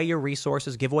give away your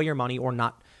resources, give away your money, or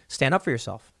not stand up for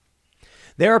yourself.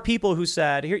 There are people who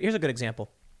said, here's a good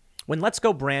example. When Let's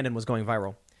Go Brandon was going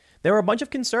viral, there were a bunch of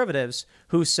conservatives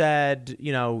who said,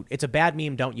 it's a bad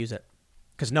meme, don't use it,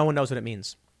 because no one knows what it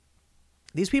means.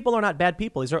 These people are not bad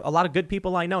people. These are a lot of good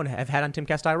people I know and have had on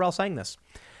Timcast IRL saying this.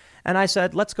 And I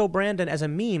said, Let's Go Brandon as a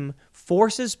meme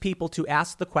forces people to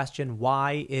ask the question,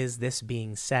 why is this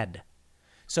being said?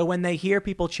 So when they hear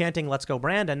people chanting, Let's Go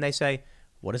Brandon, they say,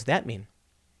 what does that mean?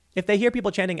 If they hear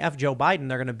people chanting F Joe Biden,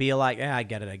 they're going to be like, I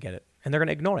get it. And they're going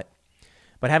to ignore it.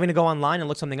 But having to go online and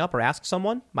look something up or ask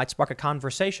someone might spark a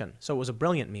conversation. So it was a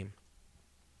brilliant meme.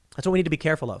 That's what we need to be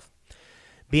careful of.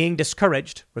 Being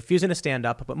discouraged, refusing to stand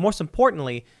up. But most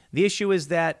importantly, the issue is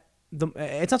that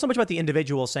it's not so much about the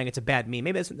individual saying it's a bad meme.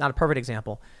 Maybe it's not a perfect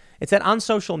example. It's that on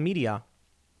social media,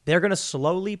 they're going to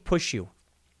slowly push you.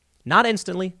 Not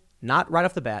instantly, not right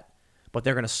off the bat, but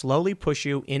they're going to slowly push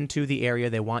you into the area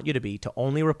they want you to be, to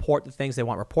only report the things they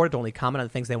want reported, to only comment on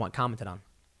the things they want commented on.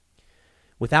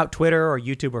 Without Twitter or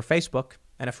YouTube or Facebook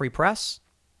and a free press,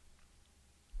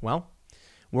 well,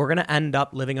 we're going to end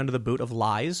up living under the boot of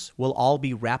lies. We'll all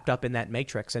be wrapped up in that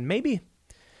matrix. And maybe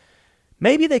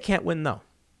they can't win, though.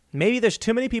 Maybe there's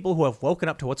too many people who have woken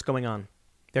up to what's going on.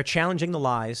 They're challenging the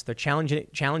lies. They're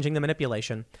challenging the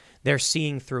manipulation. They're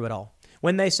seeing through it all.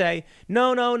 When they say,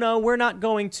 no, we're not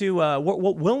going to,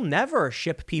 we'll never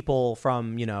ship people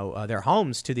from, their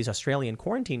homes to these Australian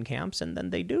quarantine camps, and then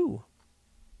they do.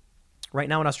 Right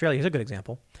now in Australia, here's a good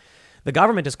example. The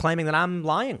government is claiming that I'm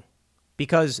lying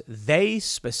because they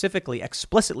specifically,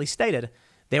 explicitly stated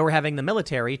they were having the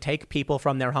military take people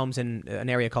from their homes in an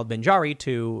area called Binjari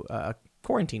to a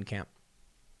quarantine camp.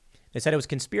 They said it was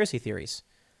conspiracy theories,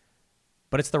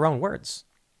 but it's their own words.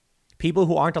 People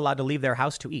who aren't allowed to leave their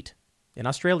house to eat in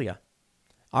Australia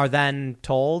are then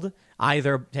told,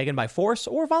 either taken by force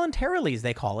or voluntarily, as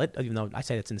they call it, even though I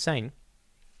say it's insane.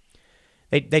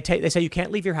 They say you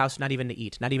can't leave your house, not even to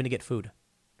eat, not even to get food.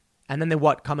 And then they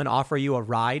come and offer you a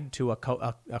ride to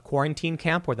a quarantine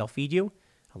camp where they'll feed you?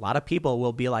 A lot of people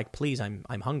will be like, please, I'm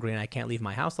hungry and I can't leave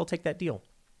my house. They'll take that deal.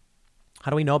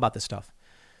 How do we know about this stuff?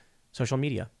 Social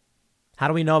media. How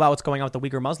do we know about what's going on with the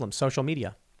Uyghur Muslims? Social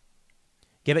media.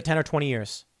 Give it 10 or 20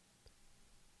 years.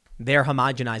 They're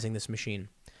homogenizing this machine.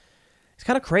 It's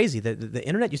kind of crazy. The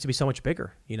internet used to be so much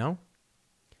bigger, you know?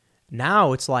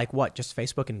 Now it's like, what, just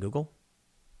Facebook and Google?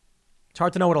 It's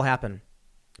hard to know what'll happen,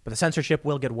 but the censorship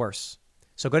will get worse.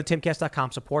 So go to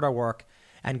timcast.com, support our work,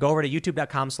 and go over to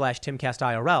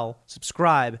youtube.com/timcastirl,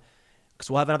 subscribe, because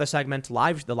we'll have another segment.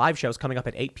 The live show is coming up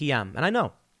at 8 p.m. And I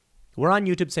know, we're on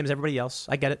YouTube, same as everybody else.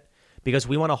 I get it, because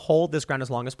we want to hold this ground as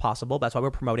long as possible. That's why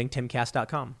we're promoting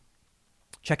timcast.com.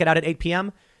 Check it out at 8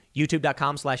 p.m.,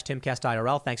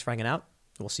 youtube.com/timcastirl. Thanks for hanging out.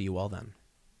 We'll see you all then.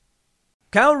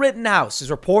 Kyle Rittenhouse is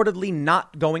reportedly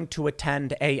not going to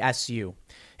attend ASU.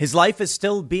 His life is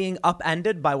still being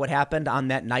upended by what happened on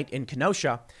that night in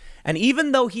Kenosha. And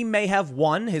even though he may have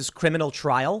won his criminal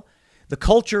trial, the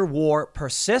culture war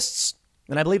persists.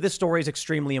 And I believe this story is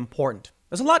extremely important.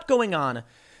 There's a lot going on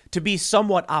to be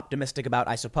somewhat optimistic about,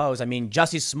 I suppose. I mean,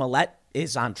 Jussie Smollett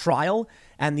is on trial,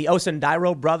 and the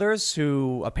Osundairo brothers,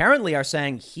 who apparently are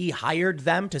saying he hired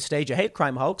them to stage a hate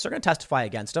crime hoax, are going to testify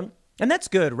against him. And that's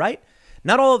good, right?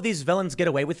 Not all of these villains get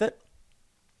away with it.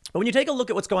 But when you take a look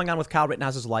at what's going on with Kyle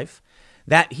Rittenhouse's life,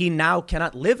 that he now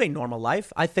cannot live a normal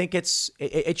life, I think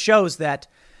it shows that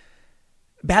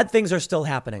bad things are still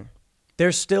happening.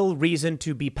 There's still reason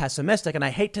to be pessimistic, and I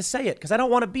hate to say it because I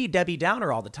don't want to be Debbie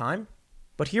Downer all the time.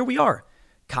 But here we are.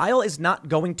 Kyle is not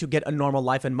going to get a normal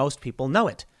life, and most people know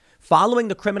it. Following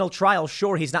the criminal trial,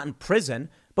 sure, he's not in prison,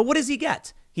 but what does he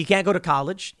get? He can't go to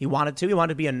college. He wanted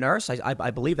to be a nurse.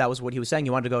 I believe that was what he was saying.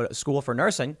 He wanted to go to school for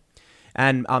nursing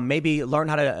and maybe learn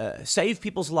how to save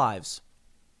people's lives.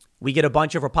 We get a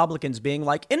bunch of Republicans being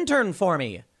like, intern for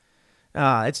me.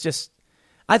 It's just,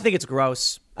 I think it's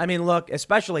gross. I mean, look,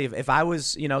 especially if I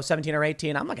was, 17 or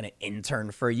 18, I'm not going to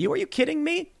intern for you. Are you kidding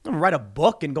me? I'm going to write a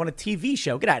book and go on a TV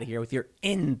show. Get out of here with your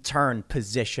intern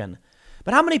position.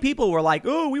 But how many people were like,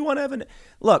 oh, we want to have an...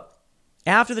 Look,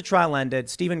 after the trial ended,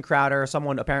 Steven Crowder,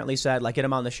 someone apparently said, get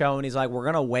him on the show. And he's like, we're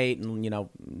going to wait and,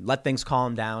 let things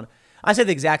calm down. I said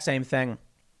the exact same thing.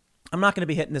 I'm not going to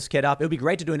be hitting this kid up. It would be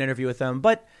great to do an interview with him,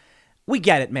 but we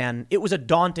get it, man. It was a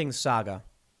daunting saga.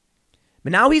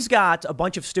 But now he's got a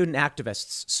bunch of student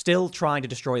activists still trying to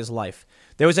destroy his life.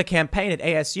 There was a campaign at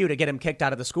ASU to get him kicked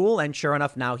out of the school. And sure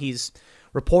enough, now he's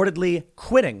reportedly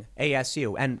quitting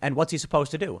ASU. And what's he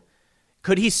supposed to do?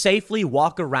 Could he safely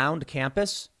walk around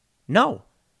campus? No,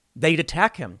 they'd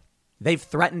attack him. They've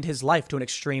threatened his life to an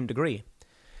extreme degree.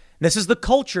 This is the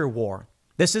culture war.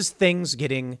 This is things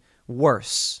getting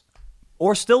worse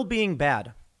or still being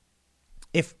bad.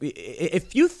 If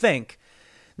you think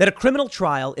that a criminal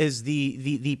trial is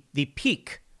the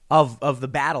peak of the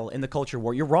battle in the culture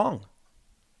war, you're wrong.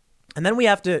 And then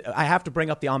I have to bring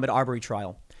up the Ahmaud Arbery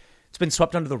trial. It's been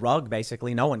swept under the rug,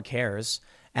 basically. No one cares.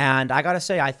 And I got to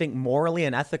say, I think morally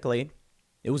and ethically,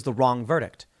 it was the wrong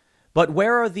verdict. But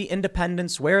where are the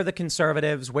independents? Where are the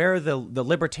conservatives? Where are the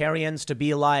libertarians to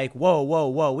be like,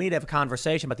 whoa, we need to have a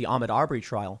conversation about the Ahmaud Arbery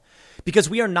trial? Because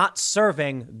we are not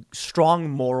serving strong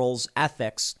morals,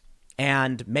 ethics,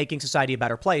 and making society a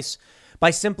better place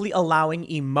by simply allowing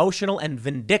emotional and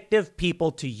vindictive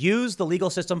people to use the legal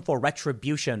system for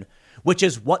retribution, which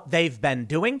is what they've been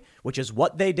doing, which is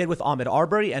what they did with Ahmaud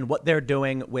Arbery and what they're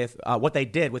doing with what they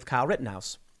did with Kyle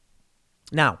Rittenhouse.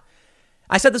 Now,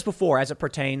 I said this before as it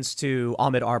pertains to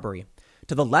Ahmaud Arbery.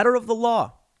 To the letter of the law,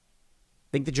 I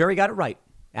think the jury got it right.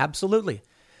 Absolutely.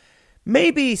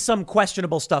 Maybe some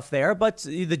questionable stuff there, but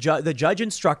the judge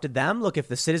instructed them, look, if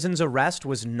the citizen's arrest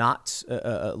was not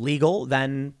legal,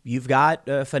 then you've got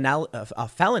a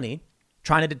felony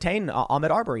trying to detain Ahmaud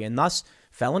Arbery, and thus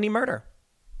felony murder.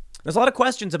 There's a lot of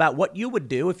questions about what you would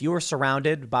do if you were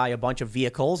surrounded by a bunch of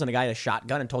vehicles and a guy had a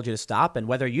shotgun and told you to stop, and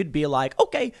whether you'd be like,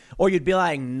 okay, or you'd be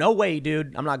like, no way,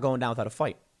 dude, I'm not going down without a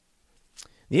fight.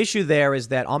 The issue there is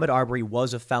that Ahmaud Arbery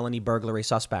was a felony burglary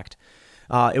suspect.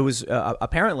 It was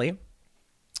apparently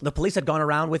the police had gone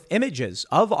around with images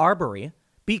of Arbery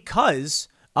because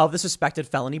of the suspected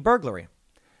felony burglary.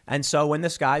 And so when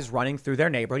this guy's running through their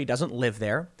neighborhood, he doesn't live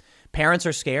there. Parents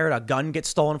are scared. A gun gets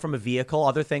stolen from a vehicle.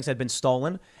 Other things had been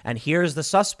stolen. And here's the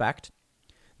suspect.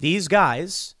 These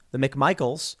guys, the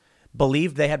McMichaels,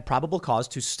 believed they had probable cause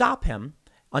to stop him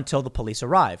until the police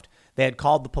arrived. They had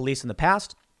called the police in the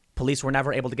past. Police were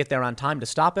never able to get there on time to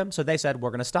stop him. So they said, we're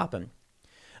going to stop him.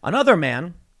 Another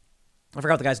man, I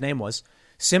forgot what the guy's name was,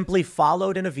 simply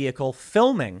followed in a vehicle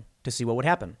filming to see what would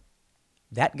happen.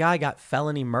 That guy got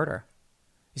felony murder.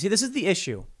 You see, this is the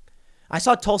issue. I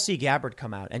saw Tulsi Gabbard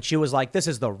come out and she was like, this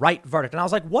is the right verdict. And I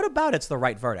was like, what about it's the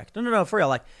right verdict? No, for real.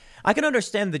 Like, I can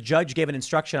understand the judge gave an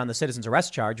instruction on the citizen's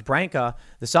arrest charge. Branca,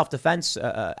 the self-defense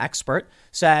expert,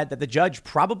 said that the judge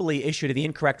probably issued the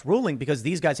incorrect ruling because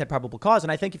these guys had probable cause.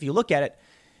 And I think if you look at it,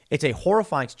 it's a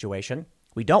horrifying situation.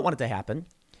 We don't want it to happen.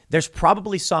 There's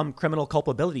probably some criminal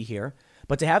culpability here.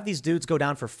 But to have these dudes go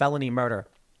down for felony murder.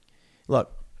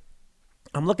 Look,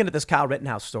 I'm looking at this Kyle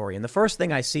Rittenhouse story, and the first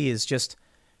thing I see is just,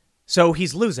 so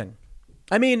he's losing.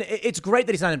 I mean, it's great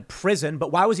that he's not in prison,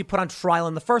 but why was he put on trial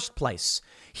in the first place?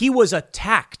 He was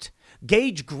attacked.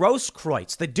 Gage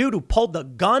Grosskreutz, the dude who pulled the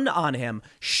gun on him,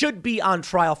 should be on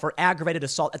trial for aggravated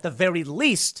assault at the very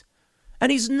least.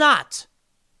 And he's not.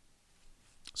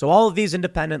 So all of these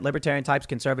independent libertarian types,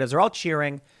 conservatives, are all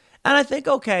cheering. And I think,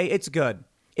 okay, it's good.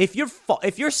 If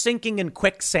you're sinking in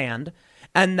quicksand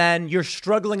and then you're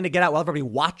struggling to get out while everybody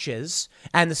watches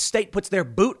and the state puts their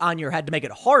boot on your head to make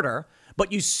it harder,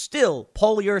 but you still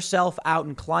pull yourself out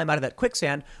and climb out of that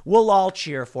quicksand, we'll all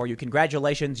cheer for you.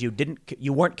 Congratulations,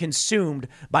 you weren't consumed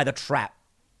by the trap.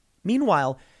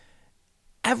 Meanwhile,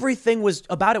 everything was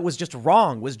just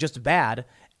wrong, was just bad,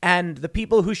 and the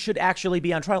people who should actually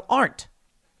be on trial aren't.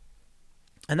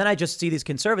 And then I just see these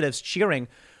conservatives cheering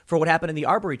for what happened in the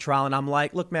Arbery trial, and I'm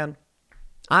like, look, man,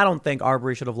 I don't think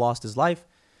Arbery should have lost his life.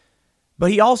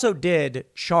 But he also did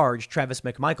charge Travis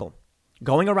McMichael,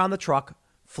 going around the truck,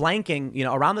 flanking,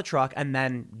 around the truck, and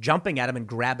then jumping at him and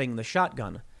grabbing the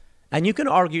shotgun. And you can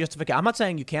argue justification. I'm not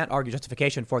saying you can't argue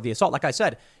justification for the assault. Like I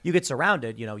said, you get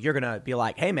surrounded, you're going to be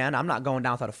like, hey, man, I'm not going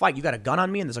down without a fight. You got a gun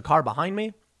on me and there's a car behind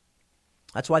me.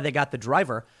 That's why they got the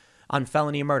driver on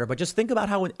felony murder. But just think about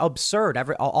how absurd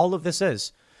all of this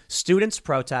is. Students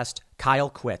protest, Kyle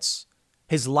quits.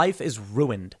 His life is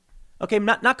ruined. Okay,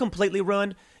 not completely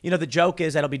ruined. The joke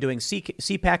is that he'll be doing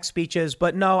CPAC speeches.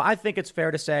 But no, I think it's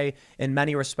fair to say in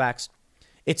many respects,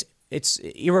 it's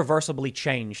irreversibly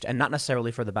changed and not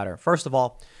necessarily for the better. First of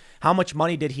all, how much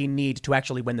money did he need to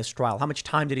actually win this trial? How much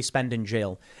time did he spend in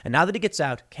jail? And now that he gets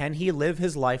out, can he live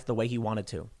his life the way he wanted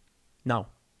to? No,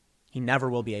 he never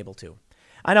will be able to.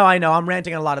 I know. I'm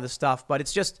ranting on a lot of this stuff, but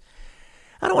it's just,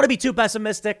 I don't want to be too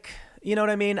pessimistic. You know what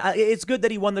I mean? It's good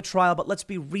that he won the trial, but let's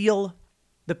be real.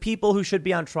 The people who should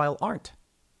be on trial aren't.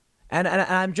 And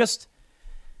I'm just,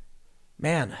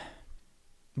 man,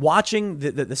 watching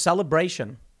the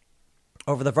celebration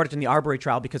over the verdict in the Arbery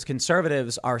trial because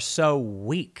conservatives are so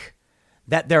weak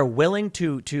that they're willing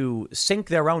to sink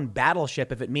their own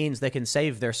battleship if it means they can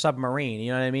save their submarine.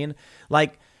 You know what I mean?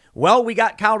 Like, well, we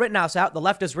got Kyle Rittenhouse out. The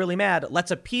left is really mad. Let's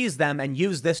appease them and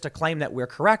use this to claim that we're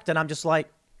correct. And I'm just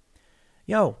like,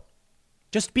 yo,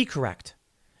 just be correct.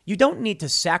 You don't need to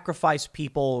sacrifice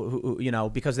people who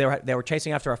because they were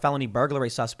chasing after a felony burglary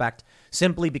suspect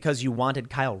simply because you wanted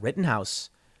Kyle Rittenhouse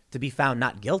to be found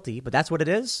not guilty. But that's what it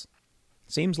is.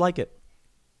 Seems like it.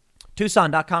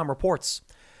 Tucson.com reports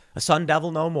a Sun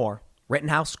Devil no more.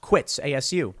 Rittenhouse quits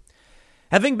ASU.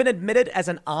 Having been admitted as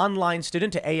an online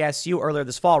student to ASU earlier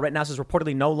this fall, Rittenhouse is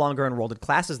reportedly no longer enrolled in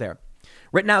classes there.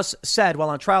 Rittenhouse said while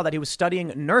on trial that he was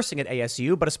studying nursing at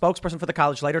ASU, but a spokesperson for the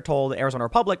college later told Arizona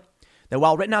Republic that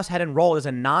while Rittenhouse had enrolled as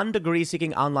a non-degree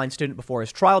seeking online student before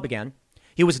his trial began,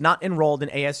 he was not enrolled in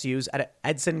ASU's at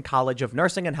Edson College of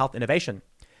Nursing and Health Innovation.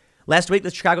 Last week,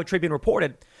 the Chicago Tribune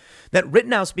reported that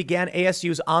Rittenhouse began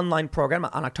ASU's online program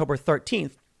on October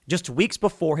 13th, just weeks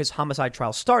before his homicide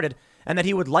trial started, and that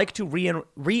he would like to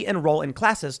re-enroll in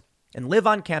classes and live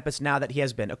on campus now that he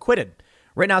has been acquitted.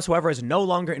 Rittenhouse, however, is no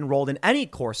longer enrolled in any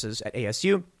courses at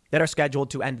ASU that are scheduled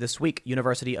to end this week,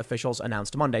 university officials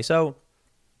announced Monday. So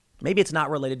maybe it's not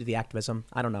related to the activism.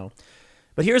 I don't know.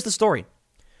 But here's the story.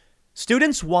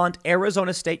 Students want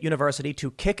Arizona State University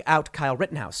to kick out Kyle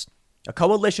Rittenhouse. A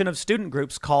coalition of student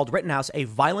groups called Rittenhouse a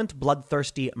violent,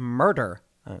 bloodthirsty murderer.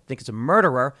 I think it's a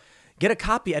murderer. Get a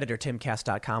copy, editor,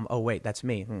 timcast.com. Oh, wait, that's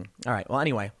me. All right. Well,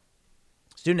 anyway,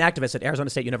 student activists at Arizona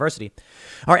State University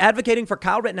are advocating for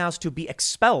Kyle Rittenhouse to be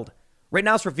expelled.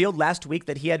 Rittenhouse revealed last week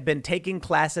that he had been taking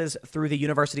classes through the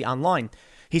university online.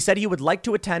 He said he would like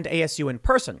to attend ASU in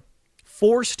person.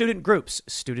 4 student groups,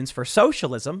 Students for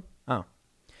Socialism,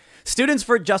 Students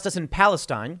for Justice in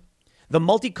Palestine, the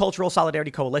Multicultural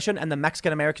Solidarity Coalition, and the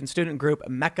Mexican-American student group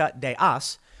Meca de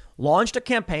As launched a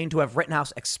campaign to have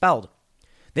Rittenhouse expelled.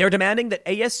 They are demanding that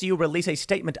ASU release a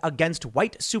statement against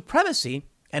white supremacy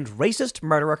and racist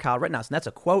murderer Kyle Rittenhouse. And that's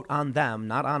a quote on them,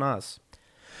 not on us.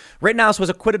 Rittenhouse was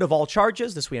acquitted of all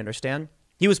charges, this we understand.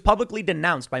 He was publicly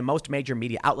denounced by most major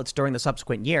media outlets during the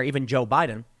subsequent year, even Joe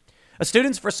Biden. A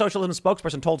Students for Socialism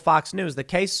spokesperson told Fox News the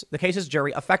case's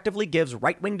jury effectively gives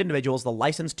right-winged individuals the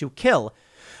license to kill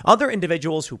other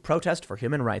individuals who protest for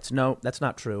human rights. No, that's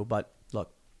not true. But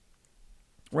look,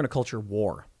 we're in a culture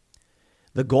war.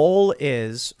 The goal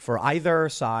is for either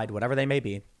side, whatever they may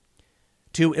be,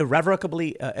 to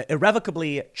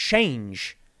irrevocably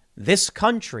change this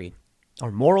country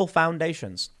or moral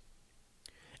foundations.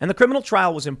 And the criminal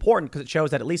trial was important because it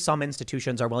shows that at least some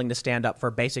institutions are willing to stand up for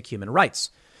basic human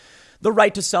rights, the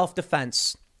right to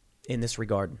self-defense in this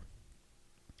regard.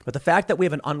 But the fact that we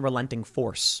have an unrelenting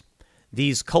force,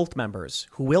 these cult members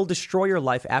who will destroy your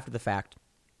life after the fact,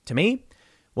 to me,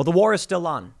 well, the war is still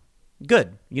on.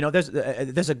 Good. You know,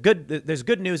 there's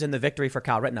good news in the victory for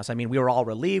Kyle Rittenhouse. I mean, we were all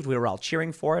relieved. We were all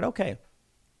cheering for it. Okay.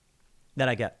 That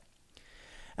I get.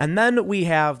 And then we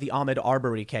have the Ahmaud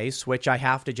Arbery case, which I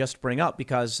have to just bring up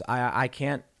because I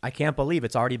can't believe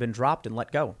it's already been dropped and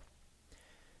let go.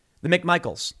 The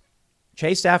McMichaels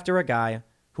chased after a guy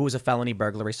who was a felony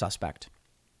burglary suspect.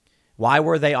 Why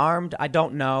were they armed? I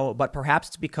don't know, but perhaps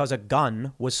it's because a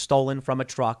gun was stolen from a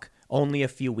truck only a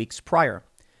few weeks prior.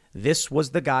 This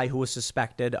was the guy who was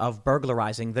suspected of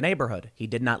burglarizing the neighborhood. He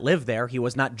did not live there. He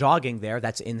was not jogging there.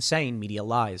 That's insane. Media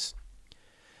lies.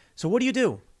 So what do you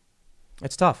do?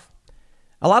 It's tough.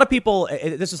 A lot of people,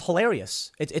 this is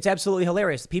hilarious. It's absolutely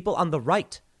hilarious. People on the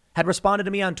right had responded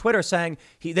to me on Twitter saying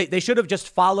they should have just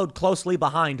followed closely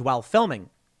behind while filming.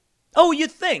 Oh, you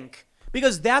think?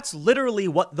 Because that's literally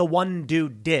what the one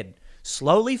dude did.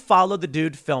 Slowly followed the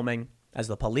dude filming as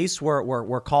the police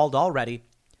were called already.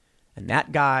 And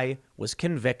that guy was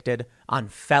convicted on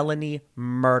felony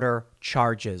murder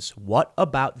charges. What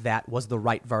about that was the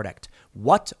right verdict?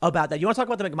 What about that? You want to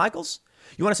talk about the McMichaels?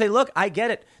 You want to say, look, I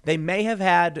get it. They may have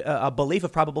had a belief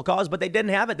of probable cause, but they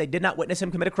didn't have it. They did not witness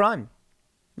him commit a crime.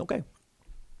 Okay.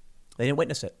 They didn't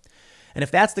witness it. And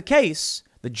if that's the case,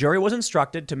 the jury was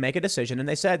instructed to make a decision. And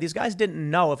they said these guys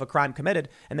didn't know of a crime committed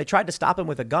and they tried to stop him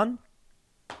with a gun.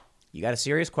 You got a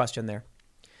serious question there.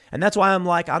 And that's why I'm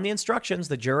like, on the instructions,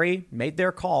 the jury made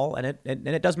their call, and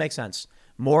it does make sense.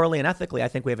 Morally and ethically, I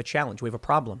think we have a challenge. We have a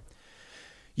problem.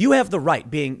 You have the right,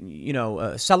 being,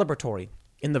 celebratory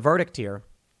in the verdict here,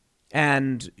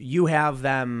 and you have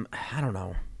them, I don't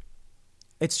know.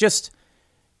 It's just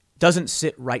doesn't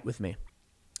sit right with me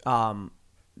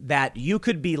that you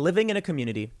could be living in a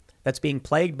community that's being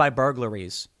plagued by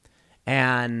burglaries,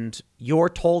 and you're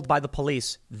told by the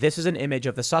police, this is an image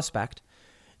of the suspect.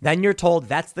 Then you're told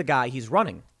that's the guy, he's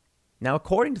running. Now,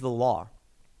 according to the law,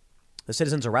 the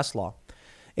citizen's arrest law,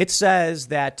 it says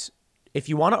that if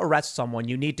you want to arrest someone,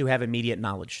 you need to have immediate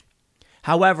knowledge.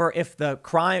 However, if the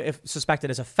crime, if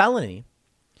suspected as a felony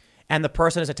and the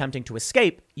person is attempting to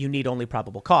escape, you need only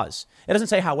probable cause. It doesn't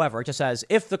say however, it just says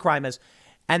if the crime is,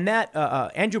 and that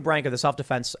Andrew Branca, the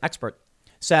self-defense expert,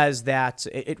 says that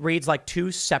it reads like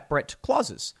two separate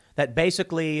clauses, that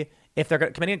basically if they're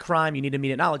committing a crime, you need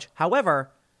immediate knowledge.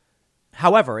 However,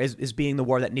 is being the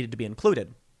word that needed to be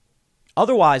included.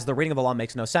 Otherwise, the reading of the law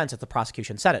makes no sense if the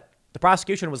prosecution said it. The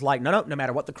prosecution was like, no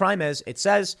matter what the crime is, it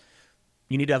says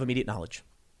you need to have immediate knowledge.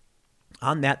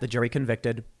 On that, the jury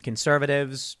convicted.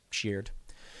 Conservatives cheered.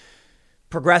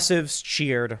 Progressives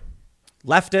cheered.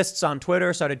 Leftists on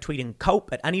Twitter started tweeting cope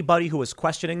at anybody who was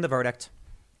questioning the verdict.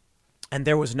 And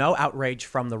there was no outrage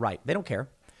from the right. They don't care.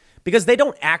 Because they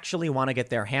don't actually want to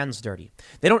get their hands dirty.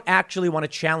 They don't actually want to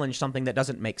challenge something that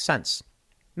doesn't make sense.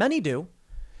 Many do.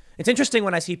 It's interesting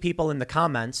when I see people in the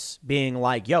comments being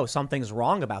like, yo, something's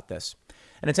wrong about this.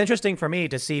 And it's interesting for me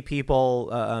to see people,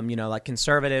 like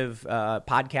conservative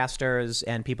podcasters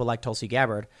and people like Tulsi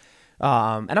Gabbard.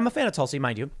 And I'm a fan of Tulsi,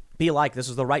 mind you. Be like, this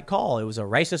is the right call. It was a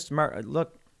racist murder.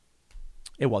 Look,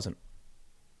 it wasn't.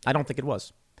 I don't think it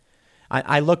was.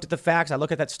 I looked at the facts. I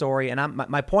look at that story. And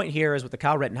my point here is with the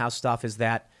Kyle Rittenhouse stuff is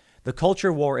that the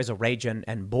culture war is a raging.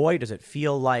 And boy, does it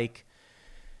feel like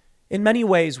in many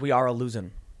ways we are a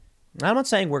losing. I'm not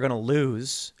saying we're going to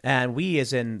lose. And we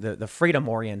as in the freedom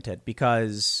oriented,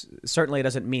 because certainly it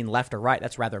doesn't mean left or right.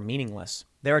 That's rather meaningless.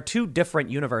 There are two different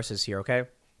universes here. OK,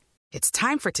 it's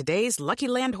time for today's Lucky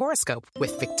Land horoscope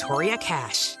with Victoria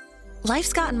Cash.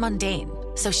 Life's gotten mundane,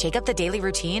 so shake up the daily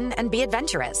routine and be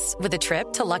adventurous with a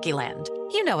trip to Lucky Land.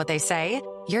 You know what they say,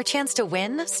 your chance to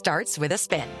win starts with a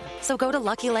spin. So go to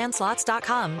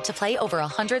LuckyLandSlots.com to play over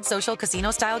 100 social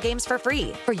casino-style games for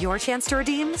free for your chance to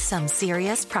redeem some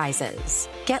serious prizes.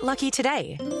 Get lucky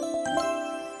today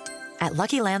at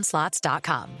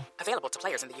LuckyLandSlots.com. Available to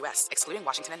players in the U.S., excluding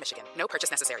Washington and Michigan. No purchase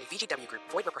necessary. VGW Group.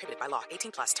 Void where prohibited by law.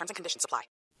 18+. Terms and conditions apply.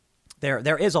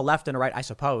 There is a left and a right, I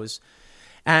suppose.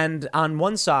 And on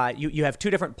one side, you have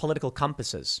two different political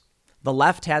compasses. The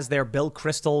left has their Bill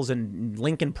Kristols and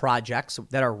Lincoln projects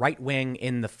that are right wing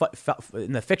in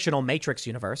the fictional Matrix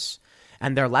universe,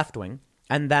 and they're left wing.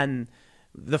 And then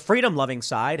the freedom loving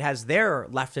side has their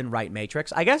left and right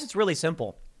Matrix. I guess it's really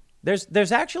simple.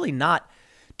 There's actually not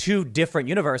two different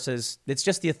universes. It's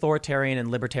just the authoritarian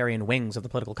and libertarian wings of the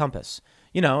political compass.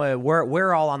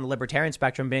 We're all on the libertarian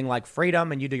spectrum being like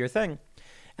freedom and you do your thing.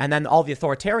 And then all the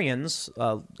authoritarians,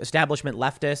 establishment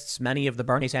leftists, many of the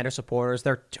Bernie Sanders supporters,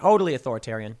 they're totally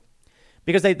authoritarian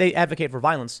because they advocate for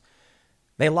violence.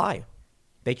 They lie,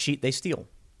 they cheat, they steal.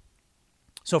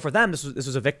 So for them, this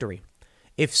was a victory.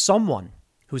 If someone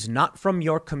who's not from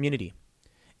your community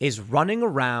is running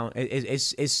around,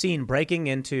 is seen breaking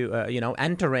into,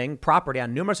 entering property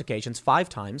on numerous occasions, 5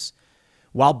 times,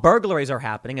 while burglaries are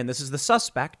happening, and this is the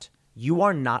suspect, you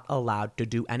are not allowed to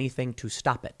do anything to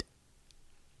stop it.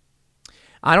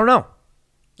 I don't know.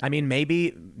 I mean,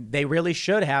 maybe they really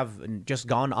should have just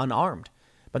gone unarmed.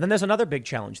 But then there's another big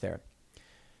challenge there.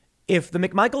 If the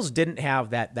McMichaels didn't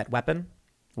have that weapon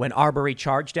when Arbery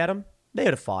charged at him, they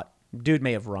would have fought. Dude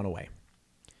may have run away.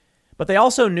 But they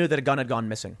also knew that a gun had gone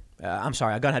missing.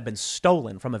 A gun had been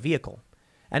stolen from a vehicle.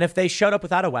 And if they showed up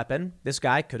without a weapon, this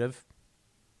guy could have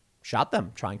shot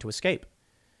them trying to escape.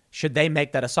 Should they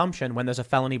make that assumption when there's a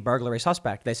felony burglary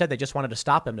suspect? They said they just wanted to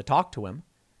stop him to talk to him.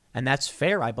 And that's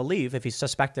fair, I believe, if he's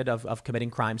suspected of committing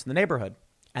crimes in the neighborhood.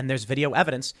 And there's video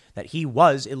evidence that he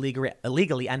was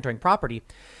illegally entering property.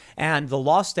 And the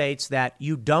law states that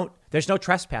there's no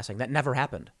trespassing. That never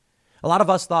happened. A lot of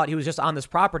us thought he was just on this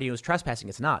property and was trespassing.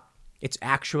 It's not. It's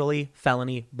actually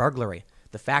felony burglary.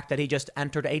 The fact that he just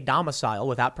entered a domicile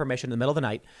without permission in the middle of the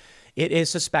night, it is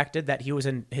suspected that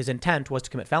his intent was to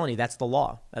commit felony. That's the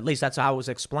law. At least that's how it was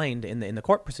explained in the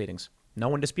court proceedings. No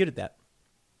one disputed that.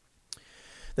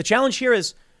 The challenge here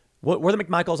is, were the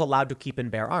McMichaels allowed to keep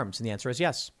and bear arms? And the answer is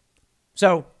yes.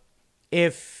 So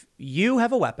if you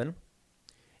have a weapon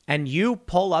and you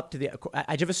pull up to the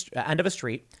end of a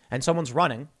street and someone's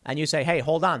running and you say, hey,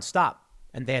 hold on, stop,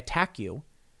 and they attack you,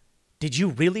 did you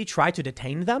really try to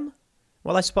detain them?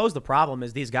 Well, I suppose the problem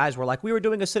is these guys were like, we were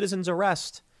doing a citizen's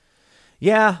arrest.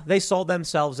 Yeah, they sold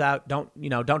themselves out. Don't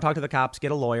talk to the cops,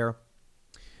 get a lawyer.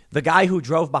 The guy who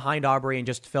drove behind Arbery and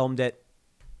just filmed it,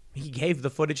 he gave the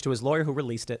footage to his lawyer who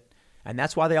released it. And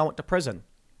that's why they all went to prison.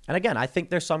 And again, I think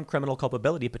there's some criminal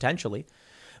culpability potentially.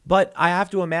 But I have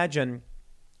to imagine,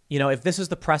 if this is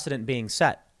the precedent being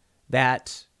set,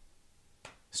 that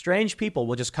strange people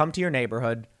will just come to your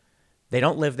neighborhood. They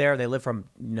don't live there. They live from,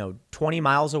 20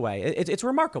 miles away. It's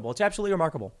remarkable. It's absolutely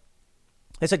remarkable.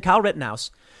 They said Kyle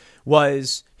Rittenhouse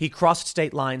he crossed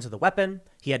state lines with a weapon.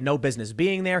 He had no business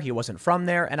being there. He wasn't from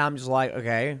there. And I'm just like,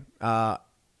 okay,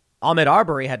 Ahmaud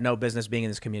Arbery had no business being in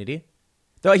this community.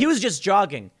 Though he was just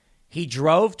jogging. He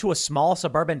drove to a small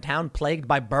suburban town plagued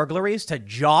by burglaries to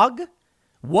jog?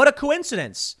 What a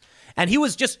coincidence. And he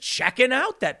was just checking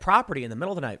out that property in the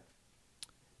middle of the night.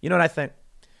 You know what I think?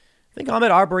 I think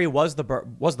Ahmaud Arbery was the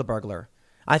burglar.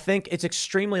 I think it's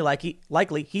extremely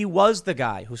likely he was the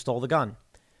guy who stole the gun.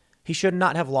 He should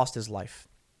not have lost his life.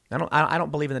 I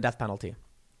don't believe in the death penalty.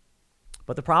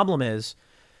 But the problem is,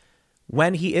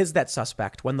 when he is that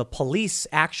suspect, when the police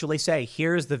actually say,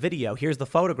 here's the video, here's the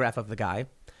photograph of the guy,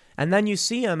 and then you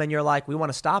see him and you're like, we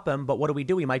want to stop him, but what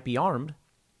do? He might be armed.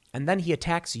 And then he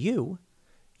attacks you.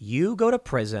 You go to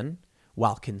prison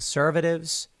while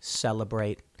conservatives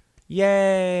celebrate.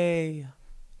 Yay.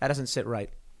 That doesn't sit right.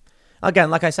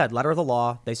 Again, like I said, letter of the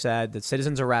law, they said that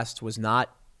citizen's arrest was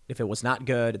not, if it was not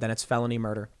good, then it's felony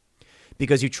murder.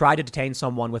 Because you tried to detain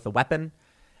someone with a weapon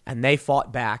and they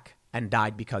fought back and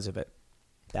died because of it.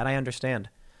 That I understand.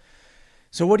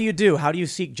 So what do you do? How do you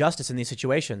seek justice in these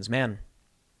situations? Man,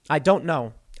 I don't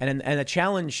know. And the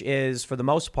challenge is, for the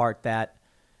most part, that,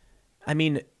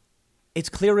 it's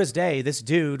clear as day, this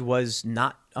dude was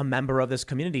not a member of this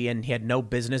community and he had no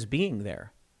business being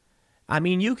there.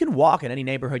 You can walk in any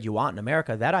neighborhood you want in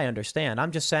America. That I understand.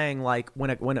 I'm just saying, like, when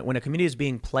a community is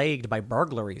being plagued by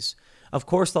burglaries, of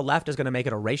course the left is going to make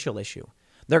it a racial issue.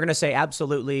 They're going to say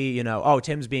absolutely,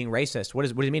 Tim's being racist. What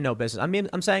do you mean no business?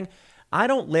 I'm saying I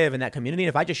don't live in that community. And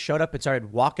if I just showed up and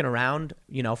started walking around,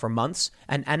 for months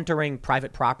and entering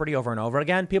private property over and over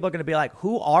again, people are going to be like,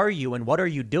 who are you and what are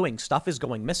you doing? Stuff is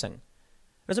going missing.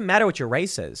 It doesn't matter what your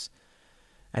race is.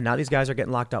 And now these guys are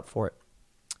getting locked up for it.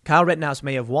 Kyle Rittenhouse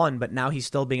may have won, but now he's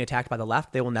still being attacked by the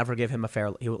left. They will never give him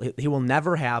he will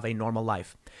never have a normal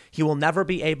life. He will never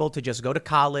be able to just go to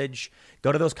college,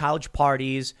 go to those college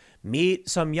parties, meet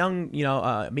some young,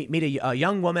 meet a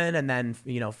young woman and then,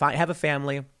 have a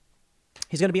family.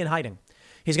 He's going to be in hiding.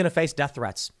 He's going to face death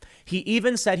threats. He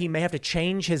even said he may have to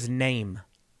change his name.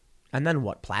 And then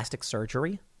what? Plastic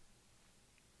surgery?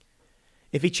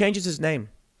 If he changes his name,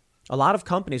 a lot of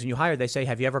companies, when you hire, they say,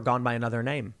 have you ever gone by another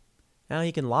name? Now,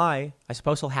 he can lie. I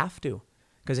suppose he'll have to.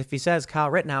 Because if he says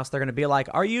Kyle Rittenhouse, they're going to be like,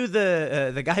 are you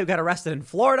the guy who got arrested in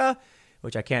Florida?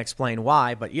 Which I can't explain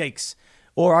why, but yikes.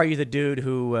 Or are you the dude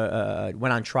who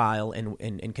went on trial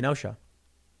in Kenosha?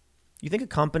 You think a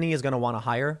company is going to want to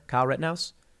hire Kyle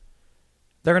Rittenhouse?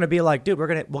 They're going to be like, dude,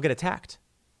 we'll get attacked.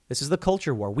 This is the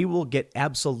culture war. We will get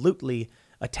absolutely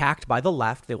attacked by the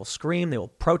left. They will scream. They will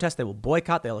protest. They will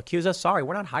boycott. They'll accuse us. Sorry,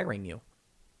 we're not hiring you.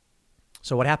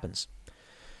 So what happens?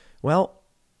 Well,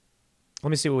 let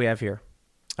me see what we have here.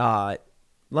 Let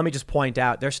me just point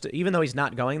out, even though he's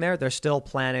not going there, they're still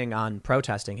planning on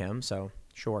protesting him. So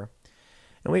sure.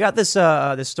 And we got this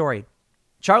story.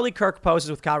 Charlie Kirk poses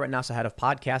with Kyle Rittenhouse ahead of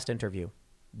podcast interview.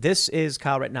 This is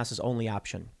Kyle Rittenhouse's only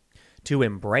option: to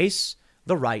embrace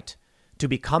the right to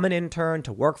become an intern,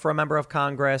 to work for a member of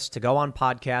Congress, to go on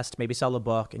podcasts, maybe sell a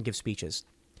book and give speeches.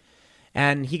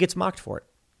 And he gets mocked for it.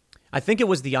 I think it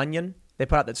was The Onion. They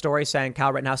put out that story saying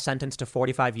Kyle Rittenhouse sentenced to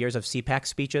 45 years of CPAC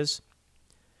speeches.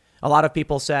 A lot of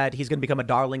people said he's going to become a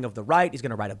darling of the right. He's going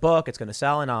to write a book. It's going to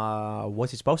sell. And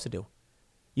what's he supposed to do?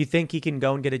 You think he can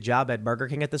go and get a job at Burger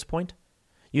King at this point?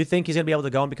 You think he's going to be able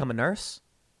to go and become a nurse?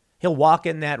 He'll walk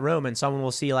in that room and someone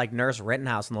will see like Nurse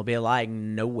Rittenhouse and they'll be like,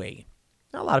 no way.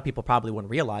 Now, a lot of people probably wouldn't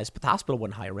realize, but the hospital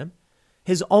wouldn't hire him.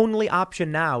 His only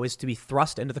option now is to be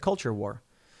thrust into the culture war.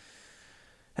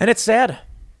 And it's sad.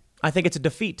 I think it's a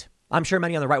defeat. I'm sure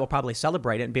many on the right will probably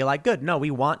celebrate it and be like, good, no,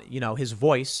 we want, his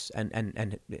voice.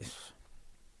 And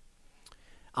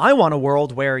I want a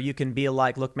world where you can be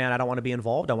like, look, man, I don't want to be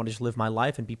involved. I want to just live my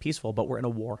life and be peaceful, but we're in a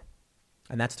war.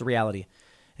 And that's the reality.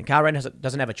 And Kyle Rittenhouse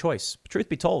doesn't have a choice. But truth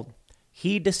be told,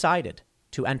 he decided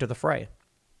to enter the fray.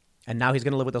 And now he's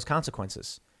going to live with those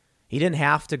consequences. He didn't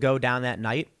have to go down that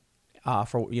night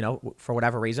for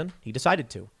whatever reason. He decided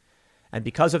to. And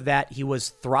because of that, he was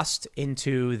thrust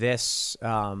into this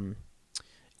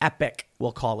epic,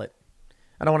 we'll call it.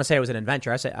 I don't want to say it was an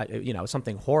adventure. I say,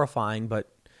 something horrifying,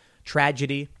 but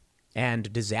tragedy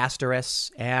and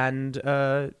disastrous and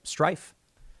strife.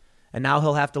 And now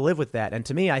he'll have to live with that. And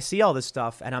to me, I see all this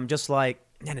stuff and I'm just like,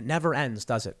 man, it never ends,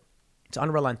 does it? It's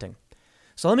unrelenting.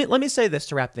 So let me say this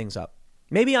to wrap things up.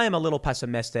 Maybe I am a little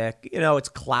pessimistic. It's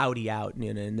cloudy out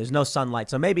and there's no sunlight.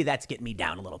 So maybe that's getting me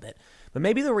down a little bit. But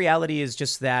maybe the reality is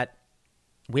just that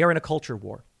we are in a culture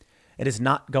war. It is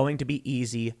not going to be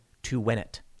easy to win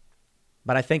it.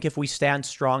 But I think if we stand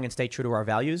strong and stay true to our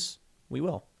values, we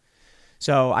will.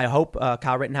 So I hope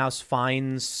Kyle Rittenhouse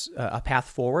finds a path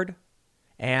forward.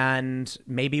 And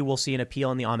maybe we'll see an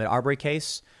appeal in the Ahmaud Arbery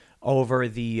case over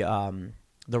the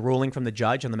ruling from the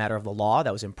judge on the matter of the law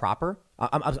that was improper.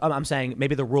 I'm saying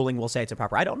maybe the ruling will say it's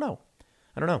improper. I don't know.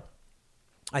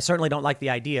 I certainly don't like the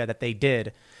idea that they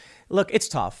did. Look, it's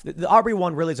tough. The Arbery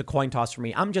one really is a coin toss for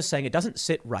me. I'm just saying it doesn't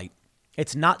sit right.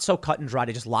 It's not so cut and dry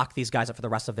to just lock these guys up for the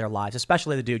rest of their lives,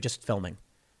 especially the dude just filming.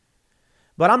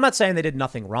 But I'm not saying they did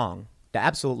nothing wrong.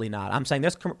 Absolutely not. I'm saying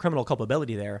there's criminal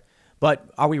culpability there.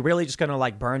 But are we really just going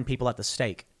to burn people at the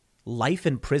stake? Life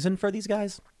in prison for these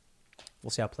guys? We'll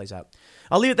see how it plays out.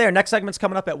 I'll leave it there. Next segment's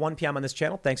coming up at 1 p.m. on this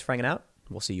channel. Thanks for hanging out.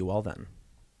 We'll see you all then.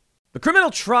 The criminal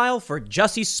trial for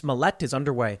Jussie Smollett is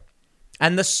underway.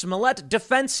 And the Smollett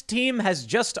defense team has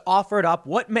just offered up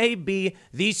what may be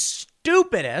the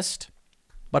stupidest,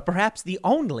 but perhaps the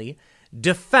only,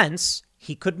 defense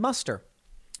he could muster.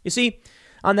 You see,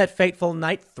 on that fateful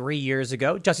night 3 years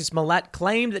ago, Jussie Smollett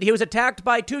claimed that he was attacked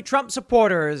by 2 Trump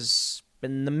supporters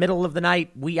in the middle of the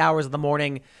night, wee hours of the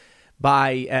morning,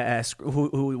 by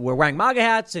who were wearing MAGA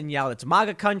hats and yelled, "It's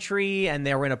MAGA country," and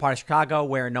they were in a part of Chicago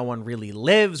where no one really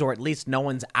lives, or at least no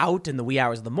one's out in the wee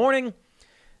hours of the morning,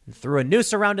 and threw a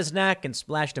noose around his neck and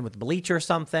splashed him with bleach or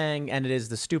something, and it is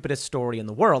the stupidest story in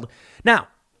the world. Now,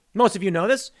 most of you know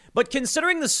this, but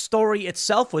considering the story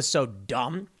itself was so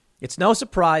dumb, it's no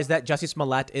surprise that Jussie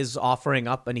Smollett is offering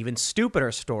up an even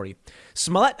stupider story.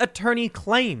 Smollett attorney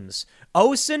claims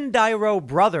Osundairo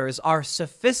brothers are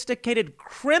sophisticated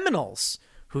criminals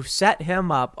who set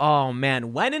him up. Oh,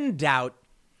 man, when in doubt,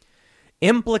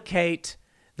 implicate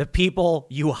the people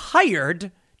you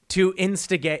hired to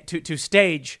instigate, to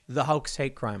stage the hoax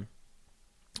hate crime.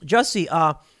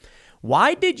 Jussie,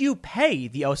 why did you pay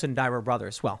the Osundairo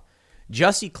brothers? Well,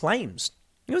 Jussie claims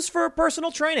it was for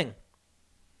personal training.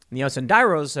 The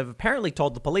Osundairos have apparently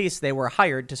told the police they were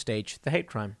hired to stage the hate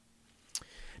crime.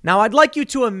 Now, I'd like you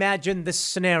to imagine this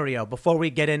scenario before we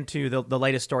get into the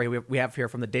latest story we have here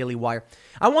from the Daily Wire.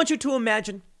 I want you to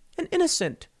imagine an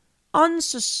innocent,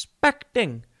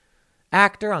 unsuspecting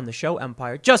actor on the show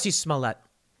Empire, Jussie Smollett.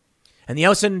 And the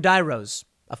Osundairos,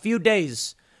 a few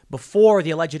days before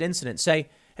the alleged incident, say,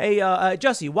 "Hey,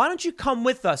 Jussie, why don't you come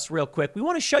with us real quick? We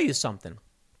want to show you something."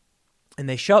 And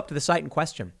they show up to the site in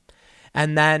question.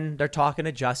 And then they're talking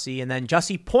to Jussie, and then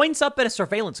Jussie points up at a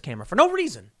surveillance camera for no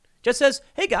reason. Just says,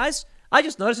 "Hey, guys, I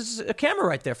just noticed there's a camera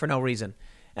right there for no reason."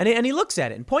 And he looks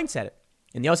at it and points at it.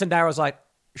 And the Osundairo's like,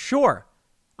 sure.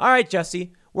 All right,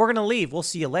 Jussie, we're going to leave. We'll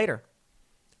see you later.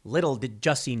 Little did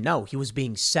Jussie know he was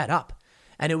being set up.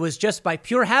 And it was just by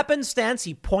pure happenstance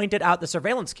he pointed out the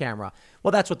surveillance camera.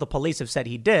 Well, that's what the police have said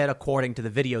he did, according to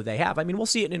the video they have. I mean, we'll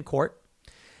see it in court.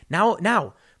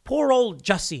 Now, poor old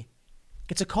Jussie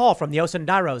gets a call from the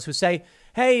Osundairos who say,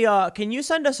 hey, can you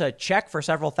send us a check for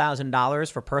several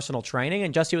 $1,000s for personal training?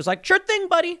 And Jussie was like, sure thing,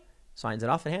 buddy. Signs it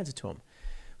off and hands it to him.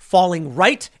 Falling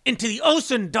right into the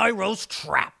Osundairos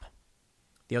trap.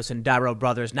 The Osundairo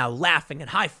brothers now laughing and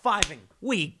high-fiving.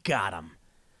 We got him.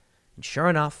 And sure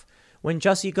enough, when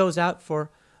Jussie goes out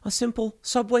for a simple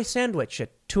Subway sandwich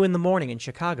at 2 a.m. in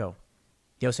Chicago,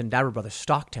 the Osundairo brothers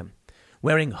stalked him,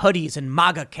 wearing hoodies and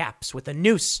MAGA caps with a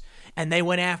noose, and they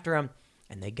went after him,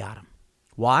 and they got him.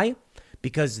 Why?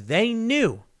 Because they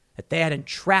knew that they had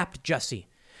entrapped Jussie,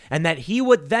 and that he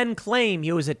would then claim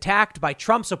he was attacked by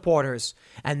Trump supporters,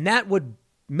 and that would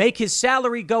make his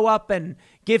salary go up and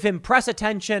give him press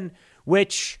attention,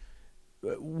 which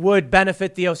would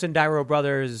benefit the Osundairo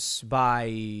brothers by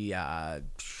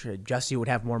Jussie would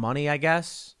have more money, I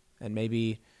guess, and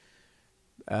maybe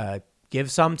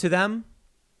give some to them,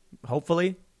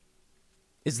 hopefully.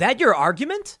 Is that your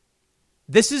argument?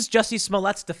 This is Jussie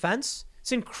Smollett's defense?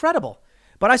 It's incredible.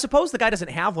 But I suppose the guy doesn't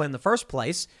have one in the first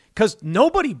place because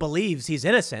nobody believes he's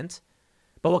innocent.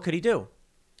 But what could he do?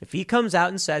 If he comes out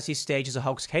and says he stages a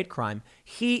hoax hate crime,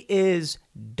 he is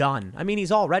done. I mean,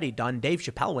 he's already done. Dave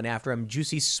Chappelle went after him,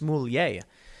 Juicy Smollett.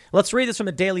 Let's read this from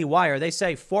the Daily Wire. They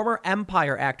say former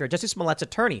Empire actor Jussie Smollett's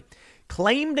attorney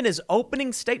claimed in his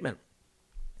opening statement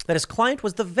that his client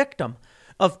was the victim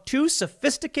of 2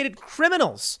 sophisticated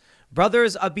criminals,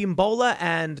 brothers Abimbola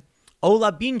and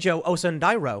Olabinjo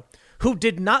Osundairo, who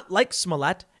did not like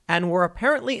Smollett and were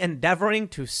apparently endeavoring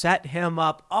to set him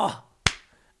up. Oh,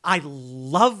 I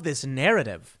love this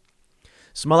narrative.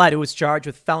 Smollett, who was charged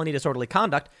with felony disorderly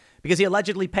conduct because he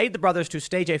allegedly paid the brothers to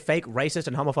stage a fake racist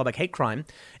and homophobic hate crime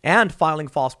and filing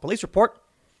false police report,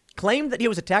 claimed that he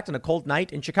was attacked on a cold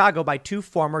night in Chicago by 2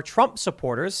 former Trump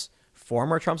supporters,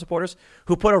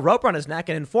 who put a rope around his neck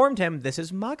and informed him this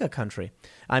is MAGA country.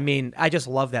 I mean, I just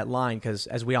love that line because,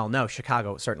 as we all know,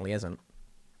 Chicago certainly isn't.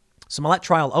 Smollett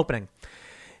trial opening.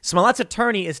 Smollett's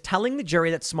attorney is telling the jury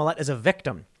that Smollett is a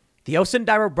victim. The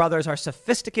Osundairo brothers are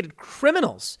sophisticated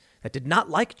criminals that did not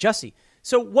like Jussie.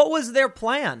 So what was their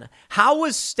plan? How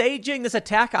was staging this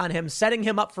attack on him setting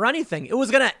him up for anything? It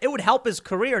would help his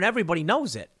career, and everybody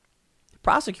knows it.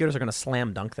 Prosecutors are going to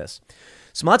slam dunk this.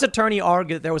 Smollett's attorney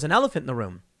argued that there was an elephant in the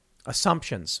room.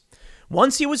 Assumptions.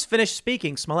 Once he was finished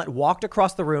speaking, Smollett walked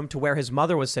across the room to where his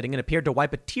mother was sitting and appeared to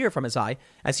wipe a tear from his eye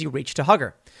as he reached to hug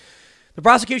her. The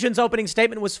prosecution's opening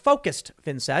statement was focused,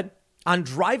 Finn said, on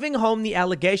driving home the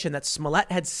allegation that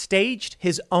Smollett had staged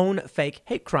his own fake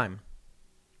hate crime.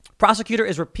 Prosecutor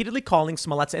is repeatedly calling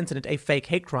Smollett's incident a fake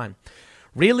hate crime,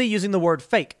 really using the word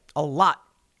fake a lot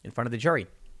in front of the jury.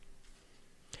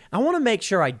 I want to make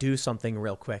sure I do something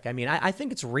real quick. I mean, I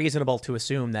think it's reasonable to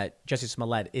assume that Jussie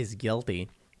Smollett is guilty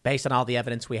based on all the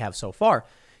evidence we have so far.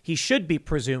 He should be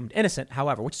presumed innocent,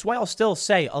 however, which is why I'll still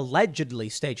say allegedly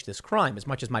staged this crime, as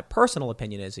much as my personal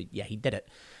opinion is, yeah, he did it.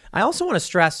 I also want to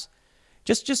stress,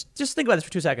 just think about this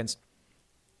for 2 seconds.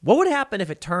 What would happen if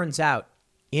it turns out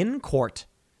in court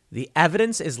the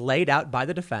evidence is laid out by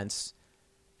the defense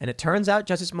and it turns out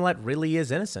Jussie Smollett really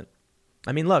is innocent?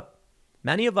 I mean, look,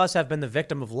 many of us have been the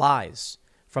victim of lies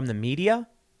from the media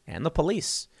and the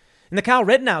police. In the Kyle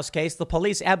Rittenhouse case, the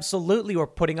police absolutely were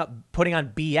putting on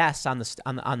BS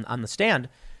on the stand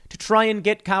to try and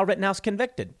get Kyle Rittenhouse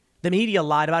convicted. The media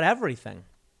lied about everything.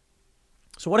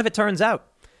 So what if it turns out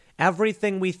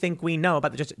everything we think we know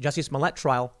about the Jussie Smollett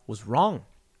trial was wrong?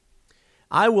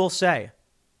 I will say,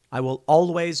 I will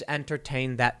always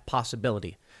entertain that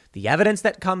possibility. The evidence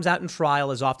that comes out in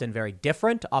trial is often very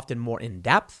different, often more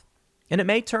in-depth, and it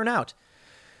may turn out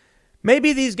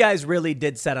maybe these guys really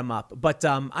did set him up. But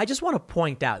I just want to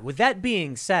point out, with that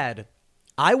being said,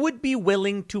 I would be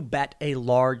willing to bet a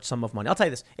large sum of money. I'll tell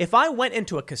you this. If I went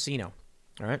into a casino,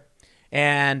 all right,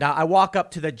 and I walk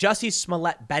up to the Jussie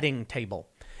Smollett betting table,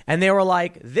 and they were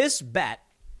like, this bet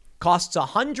costs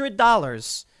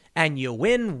 $100 and you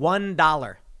win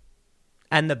 $1.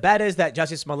 And the bet is that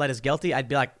Jussie Smollett is guilty. I'd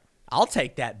be like, I'll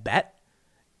take that bet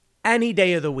any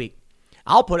day of the week.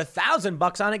 I'll put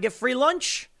 $1,000 on it, get free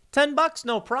lunch. $10,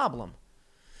 no problem.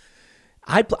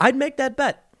 I'd make that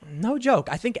bet. No joke.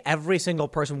 I think every single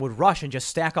person would rush and just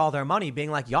stack all their money,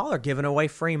 being like, y'all are giving away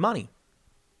free money.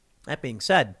 That being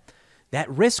said, that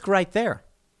risk right there,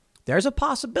 there's a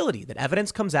possibility that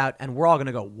evidence comes out and we're all going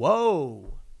to go,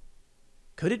 whoa.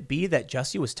 Could it be that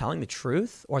Jussie was telling the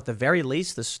truth? Or at the very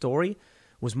least, the story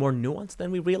was more nuanced than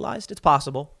we realized? It's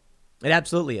possible. It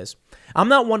absolutely is. I'm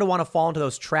not one to want to fall into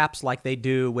those traps like they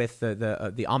do with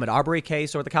the Ahmaud Arbery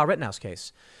case or the Kyle Rittenhouse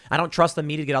case. I don't trust the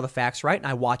media to get all the facts right, and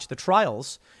I watch the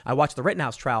trials. I watch the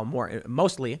Rittenhouse trial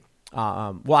mostly.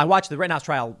 I watch the Rittenhouse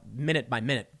trial minute by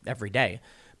minute every day,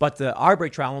 but the Arbery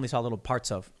trial I only saw little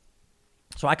parts of.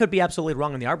 So I could be absolutely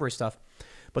wrong on the Arbery stuff.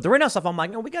 But the Rittenhouse stuff, I'm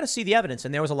like, no, we got to see the evidence.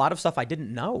 And there was a lot of stuff I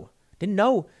didn't know. Didn't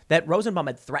know that Rosenbaum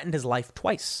had threatened his life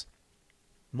twice.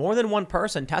 More than one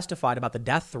person testified about the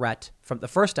death threat from the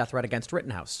first death threat against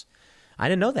Rittenhouse. I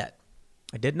didn't know that.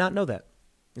 I did not know that.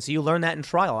 And so you learn that in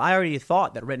trial. I already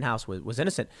thought that Rittenhouse was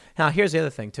innocent. Now, here's the other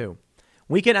thing, too.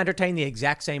 We can entertain the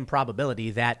exact same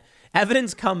probability that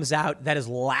evidence comes out that is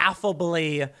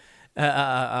laughably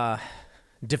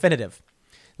definitive.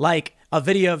 Like a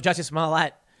video of Jussie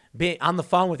Smollett being on the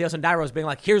phone with Yosin Dairos being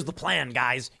like, here's the plan,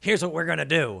 guys. Here's what we're going to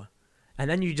do. And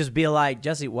then you just be like,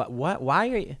 Jussie, what? Why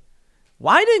are you...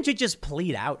 Why didn't you just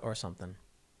plead out or something?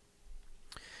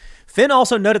 Finn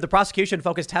also noted the prosecution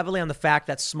focused heavily on the fact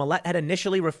that Smollett had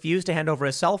initially refused to hand over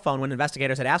his cell phone when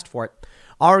investigators had asked for it,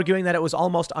 arguing that it was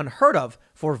almost unheard of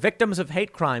for victims of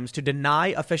hate crimes to deny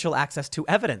official access to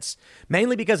evidence,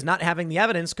 mainly because not having the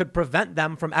evidence could prevent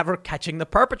them from ever catching the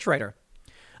perpetrator.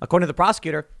 According to the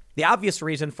prosecutor, the obvious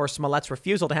reason for Smollett's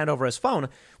refusal to hand over his phone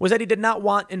was that he did not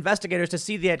want investigators to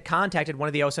see they had contacted one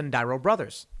of the Osundairo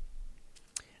brothers.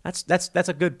 That's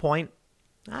a good point.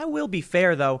 I will be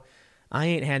fair, though. I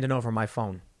ain't handing over my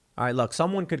phone. All right, look,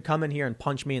 someone could come in here and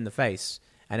punch me in the face.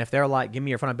 And if they're like, give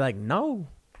me your phone, I'd be like, no,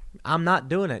 I'm not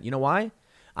doing it. You know why?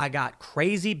 I got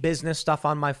crazy business stuff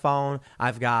on my phone.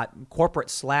 I've got corporate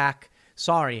Slack.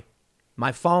 Sorry,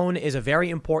 my phone is a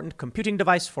very important computing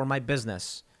device for my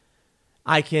business.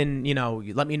 I can,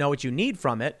 let me know what you need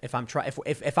from it. If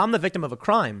I'm the victim of a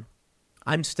crime,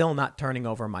 I'm still not turning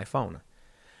over my phone.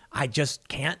 I just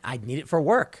can't. I need it for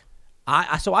work.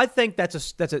 So I think that's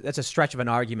a stretch of an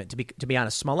argument, to be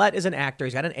honest. Smollett is an actor.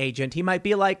 He's got an agent. He might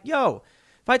be like, yo,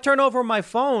 if I turn over my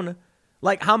phone,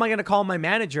 like, how am I going to call my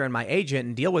manager and my agent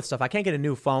and deal with stuff? I can't get a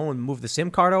new phone and move the SIM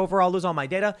card over. I'll lose all my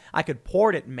data. I could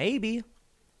port it, maybe.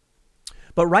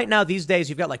 But right now, these days,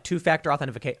 you've got like two-factor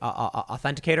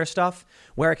authenticator stuff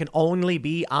where it can only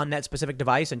be on that specific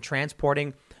device, and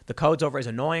transporting the codes over is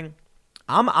annoying.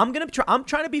 I'm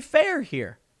trying to be fair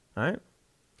here. All right.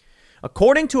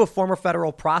 According to former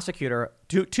federal prosecutor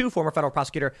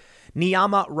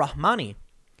Niyama Rahmani,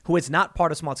 who is not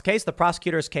part of Smollett's case, the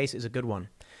prosecutor's case is a good one.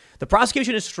 The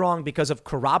prosecution is strong because of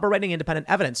corroborating independent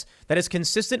evidence that is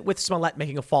consistent with Smollett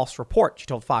making a false report, she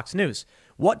told Fox News.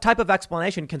 What type of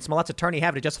explanation can Smollett's attorney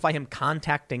have to justify him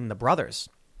contacting the brothers?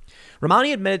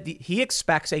 Rahmani admitted he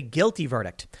expects a guilty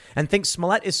verdict and thinks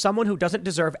Smollett is someone who doesn't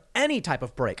deserve any type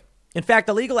of break. In fact,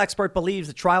 the legal expert believes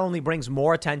the trial only brings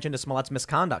more attention to Smollett's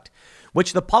misconduct,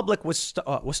 which the public was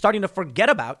starting to forget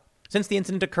about since the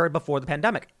incident occurred before the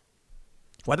pandemic.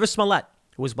 Whether Smollett,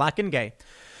 who is black and gay,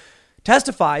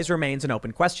 testifies remains an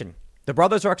open question. The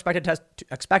brothers are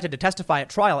expected to testify at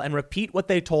trial and repeat what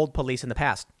they told police in the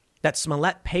past, that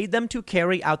Smollett paid them to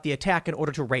carry out the attack in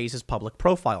order to raise his public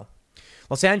profile.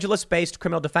 Los Angeles-based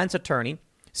criminal defense attorney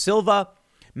Silva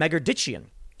Megerditchian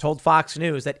told Fox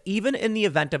News that even in the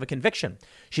event of a conviction,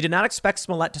 she did not expect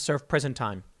Smollett to serve prison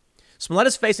time. Smollett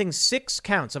is facing 6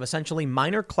 counts of essentially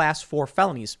minor class 4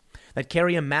 felonies that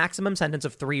carry a maximum sentence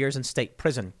of 3 years in state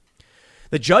prison.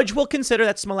 The judge will consider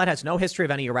that Smollett has no history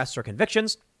of any arrests or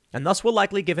convictions, and thus will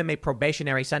likely give him a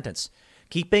probationary sentence.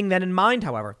 Keeping that in mind,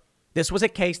 however, this was a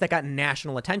case that got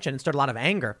national attention and stirred a lot of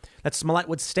anger that Smollett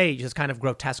would stage this kind of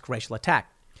grotesque racial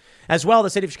attack. As well, the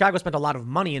city of Chicago spent a lot of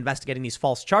money investigating these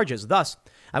false charges. Thus,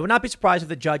 I would not be surprised if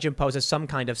the judge imposes some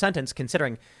kind of sentence,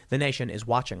 considering the nation is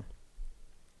watching.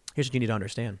 Here's what you need to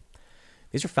understand.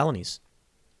 These are felonies.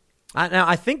 Now,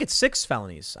 I think it's 6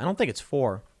 felonies. I don't think it's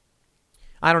 4.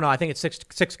 I don't know. I think it's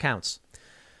six counts.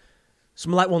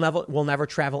 Smollett will never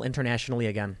travel internationally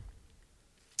again.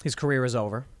 His career is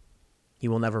over. He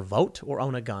will never vote or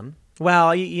own a gun.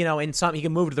 Well, he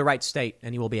can move to the right state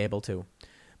and he will be able to.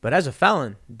 But as a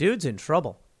felon, dude's in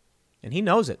trouble. And he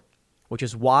knows it, which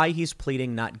is why he's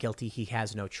pleading not guilty. He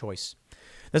has no choice.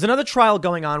 There's another trial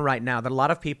going on right now that a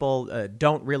lot of people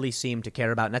don't really seem to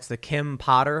care about, and that's the Kim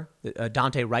Potter,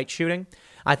 Daunte Wright shooting.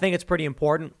 I think it's pretty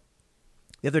important.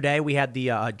 The other day, we had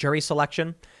the jury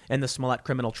selection in the Smollett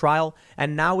criminal trial,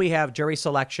 and now we have jury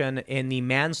selection in the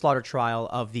manslaughter trial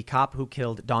of the cop who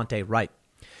killed Daunte Wright.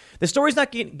 The story's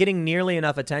not getting nearly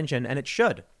enough attention, and it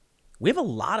should. We have a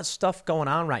lot of stuff going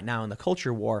on right now in the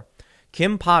culture war.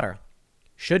 Kim Potter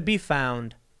should be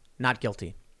found not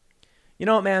guilty. You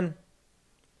know what, man?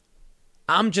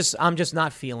 I'm just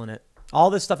not feeling it. All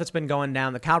this stuff that's been going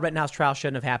down, the Kyle Rittenhouse trial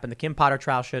shouldn't have happened. The Kim Potter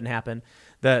trial shouldn't happen.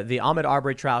 The Ahmaud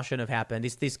Arbery trial shouldn't have happened.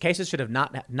 These cases should have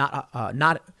not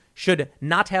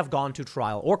have gone to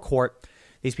trial or court.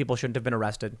 These people shouldn't have been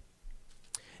arrested.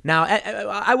 Now,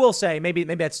 I will say maybe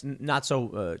that's not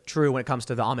so true when it comes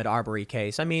to the Ahmaud Arbery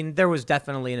case. I mean, there was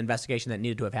definitely an investigation that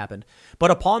needed to have happened.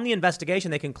 But upon the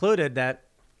investigation, they concluded that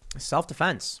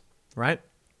self-defense, right?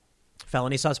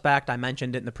 Felony suspect. I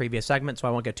mentioned it in the previous segment, so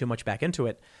I won't get too much back into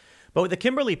it. But with the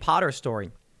Kimberly Potter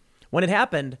story, when it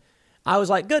happened, I was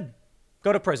like, good,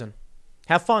 go to prison,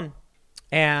 have fun.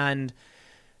 And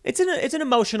it's an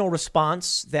emotional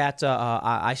response that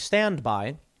I stand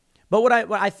by. But what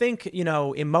I think,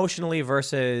 emotionally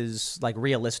versus like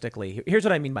realistically, here's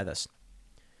what I mean by this.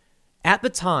 At the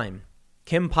time,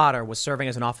 Kim Potter was serving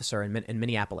as an officer in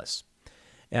Minneapolis,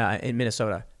 in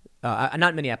Minnesota.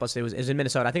 Not Minneapolis, it was in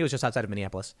Minnesota. I think it was just outside of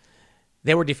Minneapolis.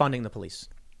 They were defunding the police.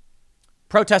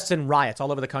 Protests and riots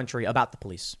all over the country about the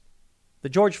police. The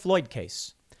George Floyd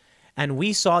case. And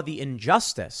we saw the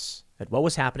injustice at what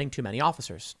was happening to many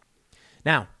officers.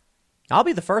 Now, I'll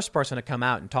be the first person to come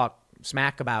out and talk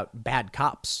smack about bad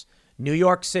cops. New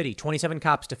York City, 27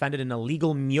 cops defended an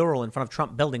illegal mural in front of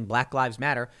Trump building, Black Lives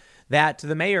Matter, that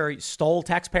the mayor stole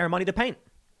taxpayer money to paint.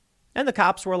 And the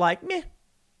cops were like, meh,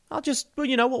 I'll just, we'll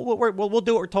do what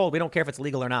we're told. We don't care if it's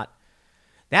legal or not.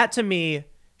 That to me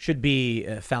should be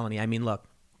a felony. I mean, look,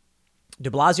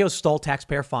 de Blasio stole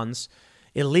taxpayer funds,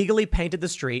 illegally painted the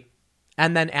street,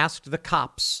 and then asked the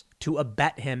cops to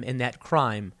abet him in that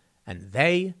crime. And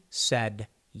they said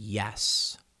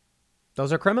yes.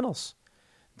 Those are criminals.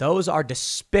 Those are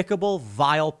despicable,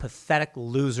 vile, pathetic,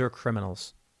 loser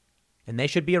criminals. And they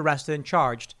should be arrested and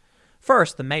charged.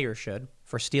 First, the mayor should,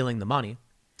 for stealing the money.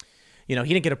 He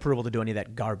didn't get approval to do any of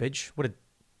that garbage.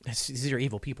 These are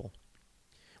evil people.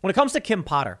 When it comes to Kim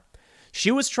Potter,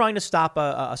 she was trying to stop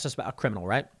a criminal,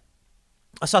 right?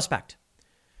 A suspect.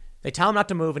 They tell him not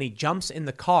to move, and he jumps in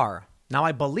the car. Now,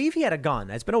 I believe he had a gun.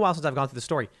 It's been a while since I've gone through the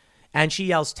story. And she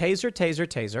yells, taser, taser,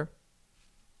 taser,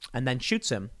 and then shoots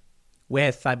him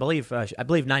with, I believe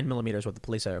 9mm, what the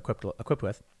police are equipped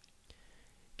with,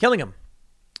 killing him.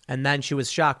 And then she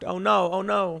was shocked. Oh, no, oh,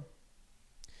 no.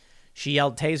 She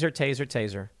yelled, taser, taser,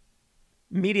 taser.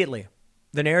 Immediately,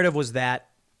 the narrative was that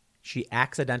she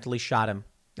accidentally shot him,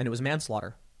 and it was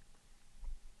manslaughter.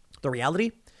 The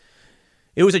reality?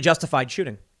 It was a justified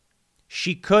shooting.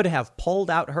 She could have pulled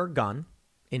out her gun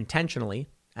intentionally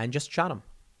and just shot him.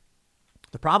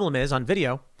 The problem is, on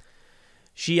video,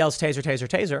 she yells, taser, taser,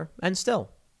 taser, and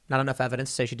still not enough evidence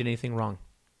to say she did anything wrong.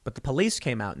 But the police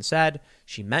came out and said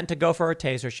she meant to go for her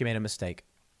taser. She made a mistake.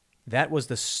 That was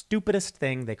the stupidest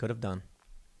thing they could have done.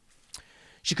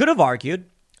 She could have argued,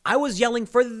 I was yelling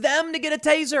for them to get a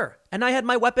taser, and I had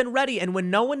my weapon ready, and when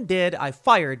no one did, I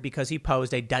fired because he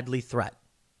posed a deadly threat.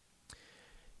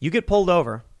 You get pulled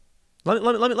over. Let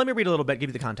me read a little bit, give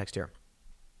you the context here.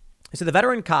 It said the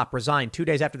veteran cop resigned 2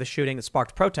 days after the shooting that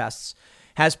sparked protests,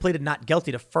 has pleaded not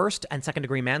guilty to first and second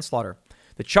degree manslaughter.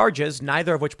 The charges,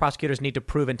 neither of which prosecutors need to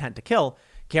prove intent to kill,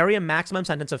 carry a maximum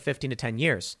sentence of 15 to 10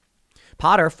 years.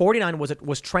 Potter, 49,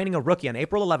 was training a rookie on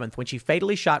April 11th when she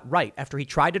fatally shot Wright after he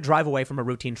tried to drive away from a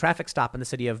routine traffic stop in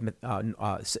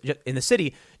the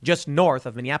city just north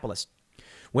of Minneapolis,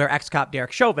 where ex-cop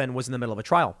Derek Chauvin was in the middle of a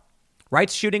trial.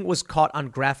 Wright's shooting was caught on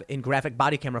graphic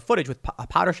body camera footage with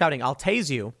Potter shouting, I'll tase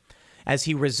you, as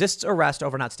he resists arrest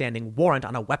over an outstanding warrant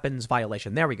on a weapons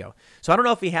violation. There we go. So I don't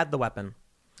know if he had the weapon.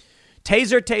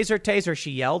 Taser, taser, taser, she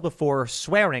yelled before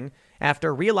swearing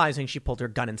after realizing she pulled her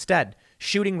gun instead,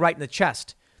 shooting right in the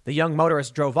chest. The young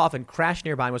motorist drove off and crashed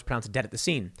nearby and was pronounced dead at the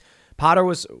scene. Potter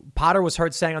was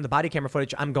heard saying on the body camera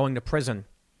footage, I'm going to prison.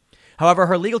 However,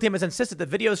 her legal team has insisted that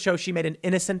videos show she made an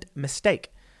innocent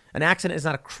mistake. An accident is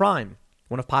not a crime,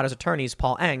 one of Potter's attorneys,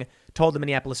 Paul Eng, told the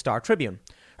Minneapolis Star-Tribune.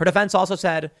 Her defense also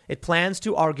said it plans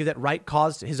to argue that Wright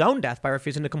caused his own death by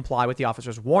refusing to comply with the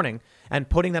officer's warning and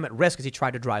putting them at risk as he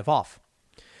tried to drive off.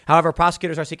 However,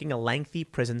 prosecutors are seeking a lengthy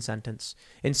prison sentence,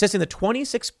 insisting the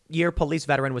 26-year police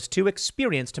veteran was too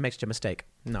experienced to make such a mistake.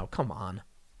 No, come on.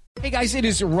 Hey guys, it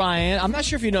is Ryan. I'm not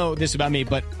sure if you know this about me,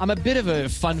 but I'm a bit of a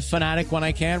fun fanatic when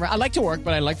I can. I like to work,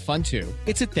 but I like fun too.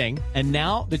 It's a thing. And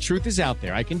now the truth is out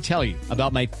there. I can tell you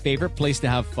about my favorite place to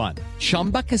have fun.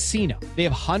 Chumba Casino. They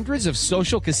have hundreds of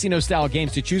social casino style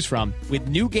games to choose from with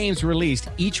new games released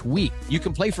each week. You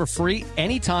can play for free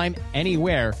anytime,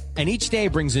 anywhere. And each day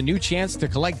brings a new chance to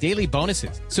collect daily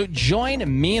bonuses. So join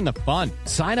me in the fun.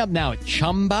 Sign up now at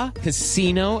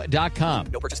ChumbaCasino.com.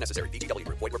 No purchase necessary. VGW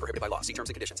Group. Void where prohibited by law. See terms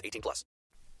and conditions. 18+.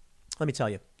 Let me tell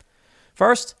you.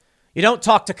 First, you don't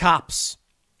talk to cops.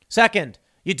 Second,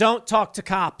 you don't talk to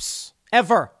cops.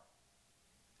 Ever.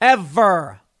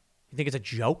 Ever. You think it's a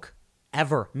joke?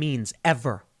 Ever means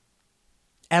ever.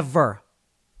 Ever.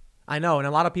 I know. And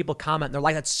a lot of people comment. And they're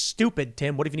like, that's stupid,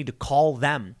 Tim. What if you need to call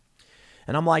them?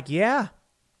 And I'm like, yeah,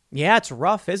 it's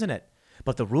rough, isn't it?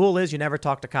 But the rule is you never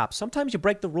talk to cops. Sometimes you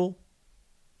break the rule.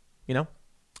 You know,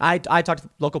 I talk to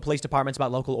local police departments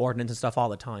about local ordinance and stuff all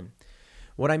the time.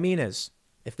 What I mean is,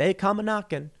 if they come a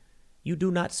knocking, you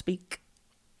do not speak.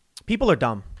 People are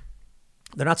dumb.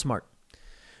 They're not smart.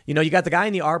 You know, you got the guy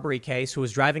in the Arbery case who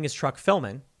was driving his truck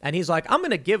filming, and he's like, I'm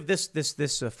going to give this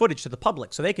footage to the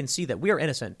public so they can see that we are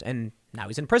innocent. And now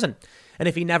he's in prison. And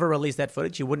if he never released that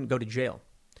footage, he wouldn't go to jail.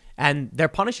 And they're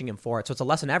punishing him for it. So it's a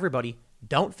lesson to everybody.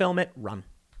 Don't film it. Run.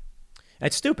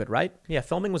 It's stupid, right? Yeah,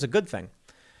 filming was a good thing.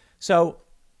 So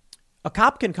a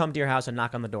cop can come to your house and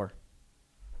knock on the door.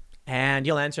 And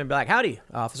you'll answer and be like, howdy,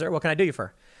 officer. What can I do you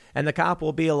for? And the cop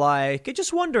will be like,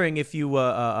 just wondering if you,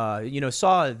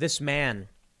 saw this man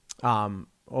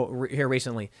here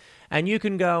recently. And you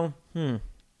can go,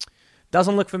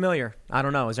 doesn't look familiar. I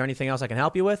don't know. Is there anything else I can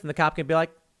help you with? And the cop can be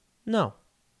like, no,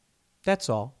 that's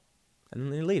all. And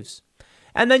then he leaves.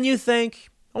 And then you think,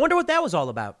 I wonder what that was all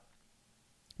about.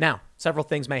 Now, several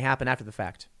things may happen after the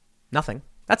fact. Nothing.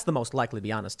 That's the most likely, to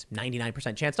be honest.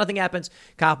 99% chance nothing happens.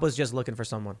 Cop was just looking for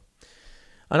someone.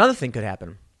 Another thing could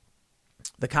happen.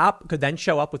 The cop could then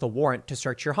show up with a warrant to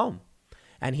search your home.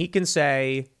 And he can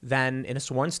say then in a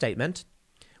sworn statement,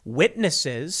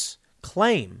 witnesses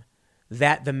claim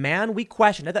that the man we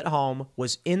questioned at that home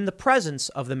was in the presence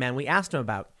of the man we asked him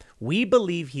about. We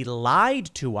believe he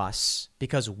lied to us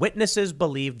because witnesses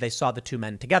believed they saw the two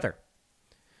men together.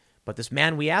 But this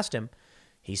man we asked him,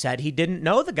 he said he didn't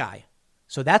know the guy.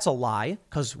 So that's a lie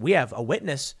because we have a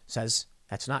witness says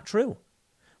that's not true.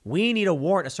 We need a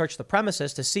warrant to search the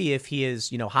premises to see if he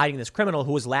is, hiding this criminal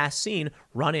who was last seen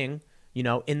running,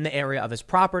 in the area of his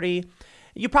property.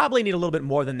 You probably need a little bit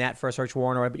more than that for a search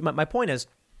warrant. But my point is,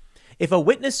 if a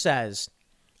witness says,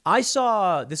 I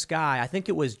saw this guy, I think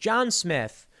it was John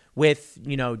Smith with,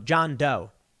 John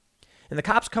Doe, and the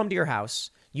cops come to your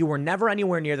house, you were never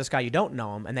anywhere near this guy, you don't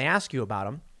know him, and they ask you about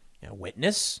him,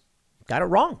 witness got it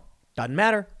wrong. Doesn't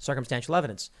matter. Circumstantial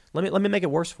evidence. Let me make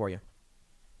it worse for you.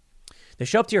 They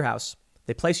show up to your house.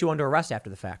 They place you under arrest after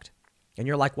the fact. And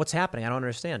you're like, what's happening? I don't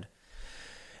understand.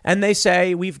 And they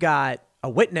say, we've got a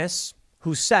witness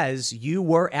who says you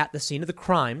were at the scene of the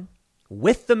crime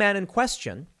with the man in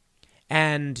question,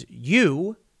 and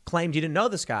you claimed you didn't know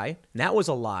this guy, and that was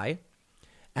a lie.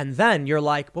 And then you're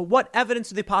like, but what evidence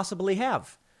do they possibly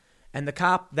have? And the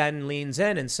cop then leans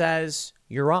in and says,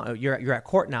 you're at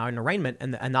court now in arraignment.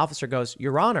 And the officer goes,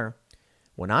 Your Honor,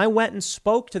 when I went and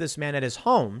spoke to this man at his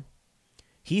home,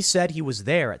 he said he was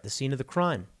there at the scene of the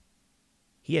crime.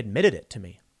 He admitted it to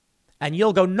me. And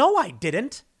you'll go, no, I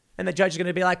didn't. And the judge is going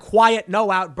to be like, quiet,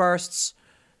 no outbursts.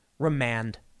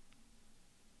 Remand.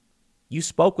 You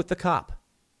spoke with the cop.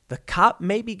 The cop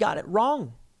maybe got it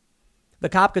wrong. The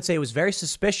cop could say it was very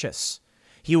suspicious.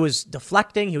 He was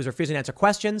deflecting. He was refusing to answer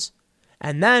questions.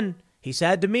 And then he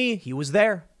said to me, he was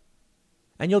there.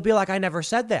 And you'll be like, I never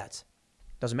said that.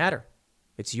 Doesn't matter.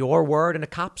 It's your word and a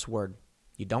cop's word.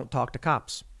 You don't talk to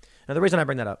cops. Now, the reason I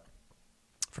bring that up,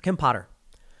 for Kim Potter,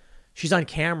 she's on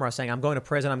camera saying, I'm going to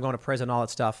prison, all that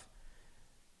stuff.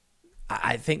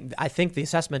 I think the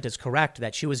assessment is correct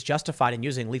that she was justified in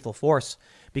using lethal force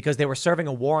because they were serving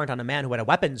a warrant on a man who had a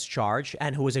weapons charge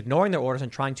and who was ignoring their orders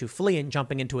and trying to flee and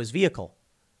jumping into his vehicle.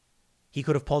 He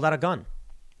could have pulled out a gun.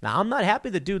 Now, I'm not happy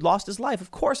the dude lost his life. Of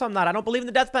course I'm not. I don't believe in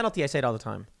the death penalty. I say it all the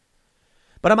time.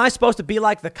 But am I supposed to be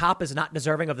like the cop is not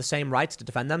deserving of the same rights to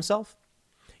defend themselves?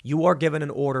 You are given an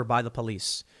order by the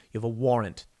police. You have a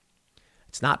warrant.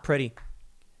 It's not pretty.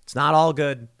 It's not all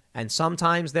good. And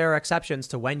sometimes there are exceptions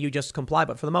to when you just comply.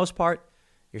 But for the most part,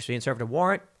 you're being served a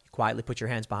warrant. You quietly put your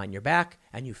hands behind your back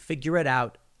and you figure it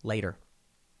out later.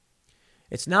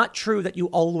 It's not true that you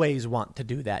always want to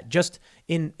do that. Just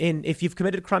if you've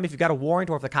committed a crime, if you've got a warrant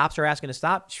or if the cops are asking to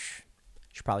stop, you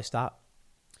should probably stop.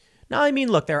 Now, I mean,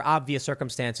 look, there are obvious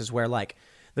circumstances where like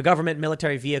the government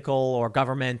military vehicle or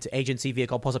government agency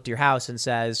vehicle pulls up to your house and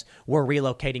says, we're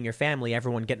relocating your family.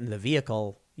 Everyone get in the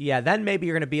vehicle. Yeah, then maybe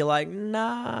you're going to be like,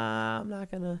 nah, I'm not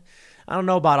going to. I don't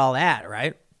know about all that,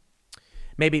 right?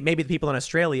 Maybe the people in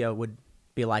Australia would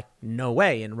be like, no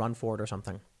way, and run for it or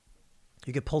something.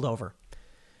 You get pulled over.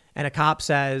 And a cop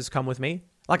says, come with me.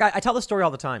 Like I tell this story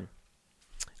all the time.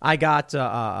 I got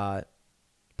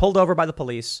pulled over by the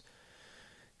police.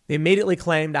 They immediately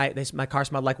claimed my car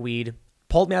smelled like weed,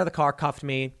 pulled me out of the car, cuffed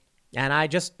me, and I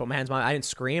just put my hands on. I didn't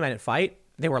scream. I didn't fight.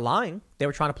 They were lying. They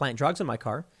were trying to plant drugs in my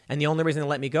car. And the only reason they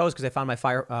let me go is because they found the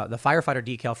firefighter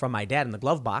decal from my dad in the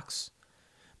glove box.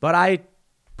 But I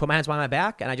put my hands behind my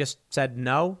back and I just said,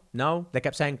 no. They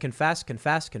kept saying, confess.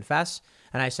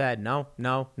 And I said, no.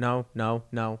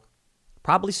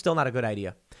 Probably still not a good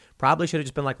idea. Probably should have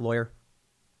just been like lawyer.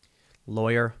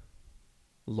 And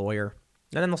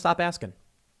then they'll stop asking.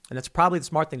 And that's probably the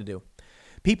smart thing to do.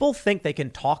 People think they can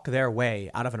talk their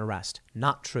way out of an arrest.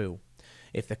 Not true.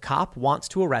 If the cop wants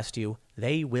to arrest you,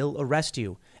 they will arrest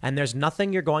you. And there's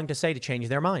nothing you're going to say to change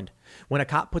their mind. When a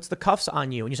cop puts the cuffs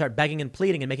on you and you start begging and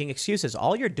pleading and making excuses,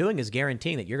 all you're doing is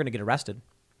guaranteeing that you're going to get arrested.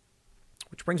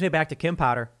 Which brings me back to Kim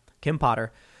Potter.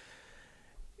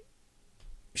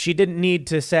 She didn't need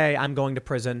to say, I'm going to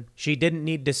prison. She didn't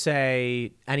need to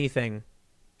say anything.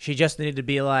 She just needed to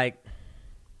be like,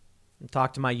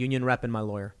 talk to my union rep and my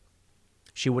lawyer.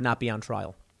 She would not be on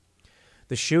trial.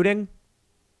 The shooting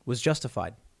was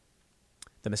justified.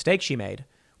 The mistake she made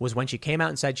was when she came out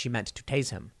and said she meant to tase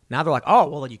him. Now they're like, oh,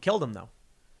 well, you killed him, though.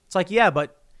 It's like, yeah,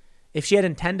 but if she had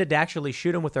intended to actually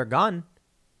shoot him with her gun,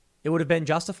 it would have been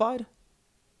justified.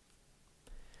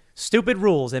 Stupid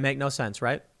rules. They make no sense,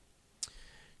 right?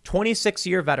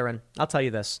 26-year veteran. I'll tell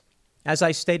you this. As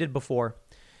I stated before,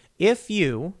 if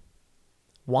you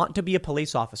want to be a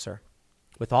police officer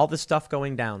with all this stuff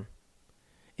going down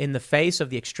in the face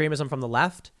of the extremism from the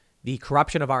left, the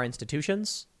corruption of our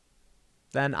institutions,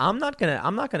 then I'm not going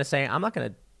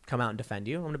to come out and defend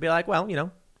you. I'm going to be like, well,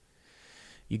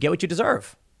 you get what you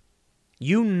deserve.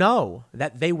 You know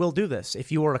that they will do this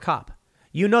if you were a cop.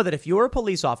 You know that if you're a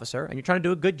police officer and you're trying to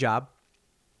do a good job,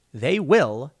 they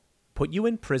will put you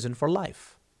in prison for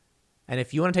life. And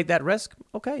if you want to take that risk,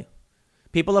 okay.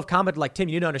 People have commented like, Tim,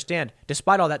 you need to understand,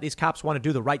 despite all that, these cops want to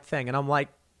do the right thing. And I'm like,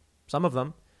 some of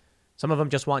them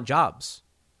just want jobs.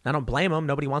 I don't blame them.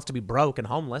 Nobody wants to be broke and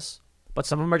homeless. But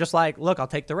some of them are just like, look, I'll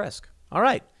take the risk. All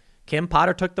right. Kim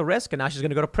Potter took the risk and now she's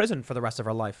going to go to prison for the rest of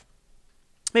her life.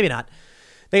 Maybe not.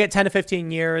 They get 10 to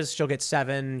 15 years. She'll get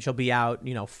 7. She'll be out,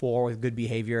 4 with good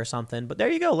behavior or something. But there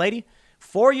you go, lady.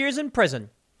 4 years in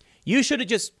prison. You should have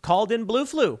just called in blue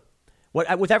flu.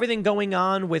 With everything going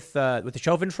on with the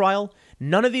Chauvin trial,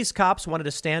 none of these cops wanted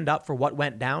to stand up for what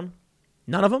went down.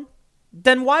 None of them.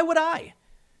 Then why would I?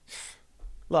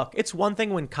 Look, it's one thing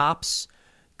when cops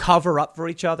cover up for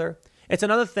each other. It's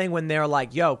another thing when they're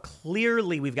like, yo,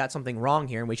 clearly we've got something wrong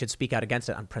here and we should speak out against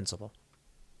it on principle.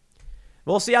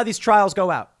 We'll see how these trials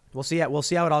go out. We'll see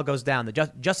how it all goes down. The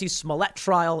Jussie Smollett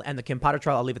trial and the Kim Potter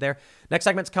trial. I'll leave it there. Next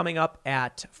segment's coming up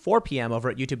at 4 p.m. over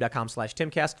at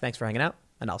youtube.com/Timcast. Thanks for hanging out,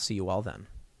 and I'll see you all then.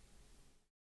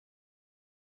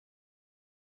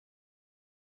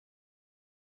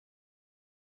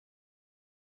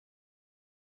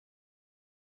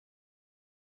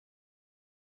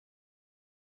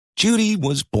 Judy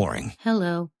was boring.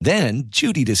 Hello. Then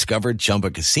Judy discovered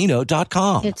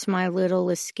ChumbaCasino.com. It's my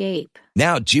little escape.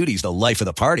 Now Judy's the life of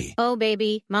the party. Oh,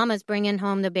 baby, mama's bringing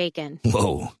home the bacon.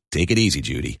 Whoa, take it easy,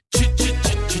 Judy.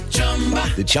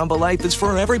 The Chumba life is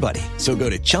for everybody. So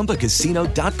go to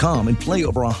ChumbaCasino.com and play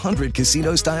over 100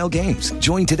 casino-style games.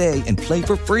 Join today and play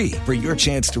for free for your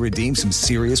chance to redeem some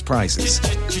serious prizes.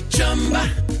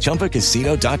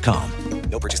 ChumbaCasino.com.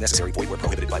 No purchase necessary. Void where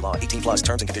prohibited by law. 18+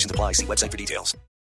 terms and conditions apply. See website for details.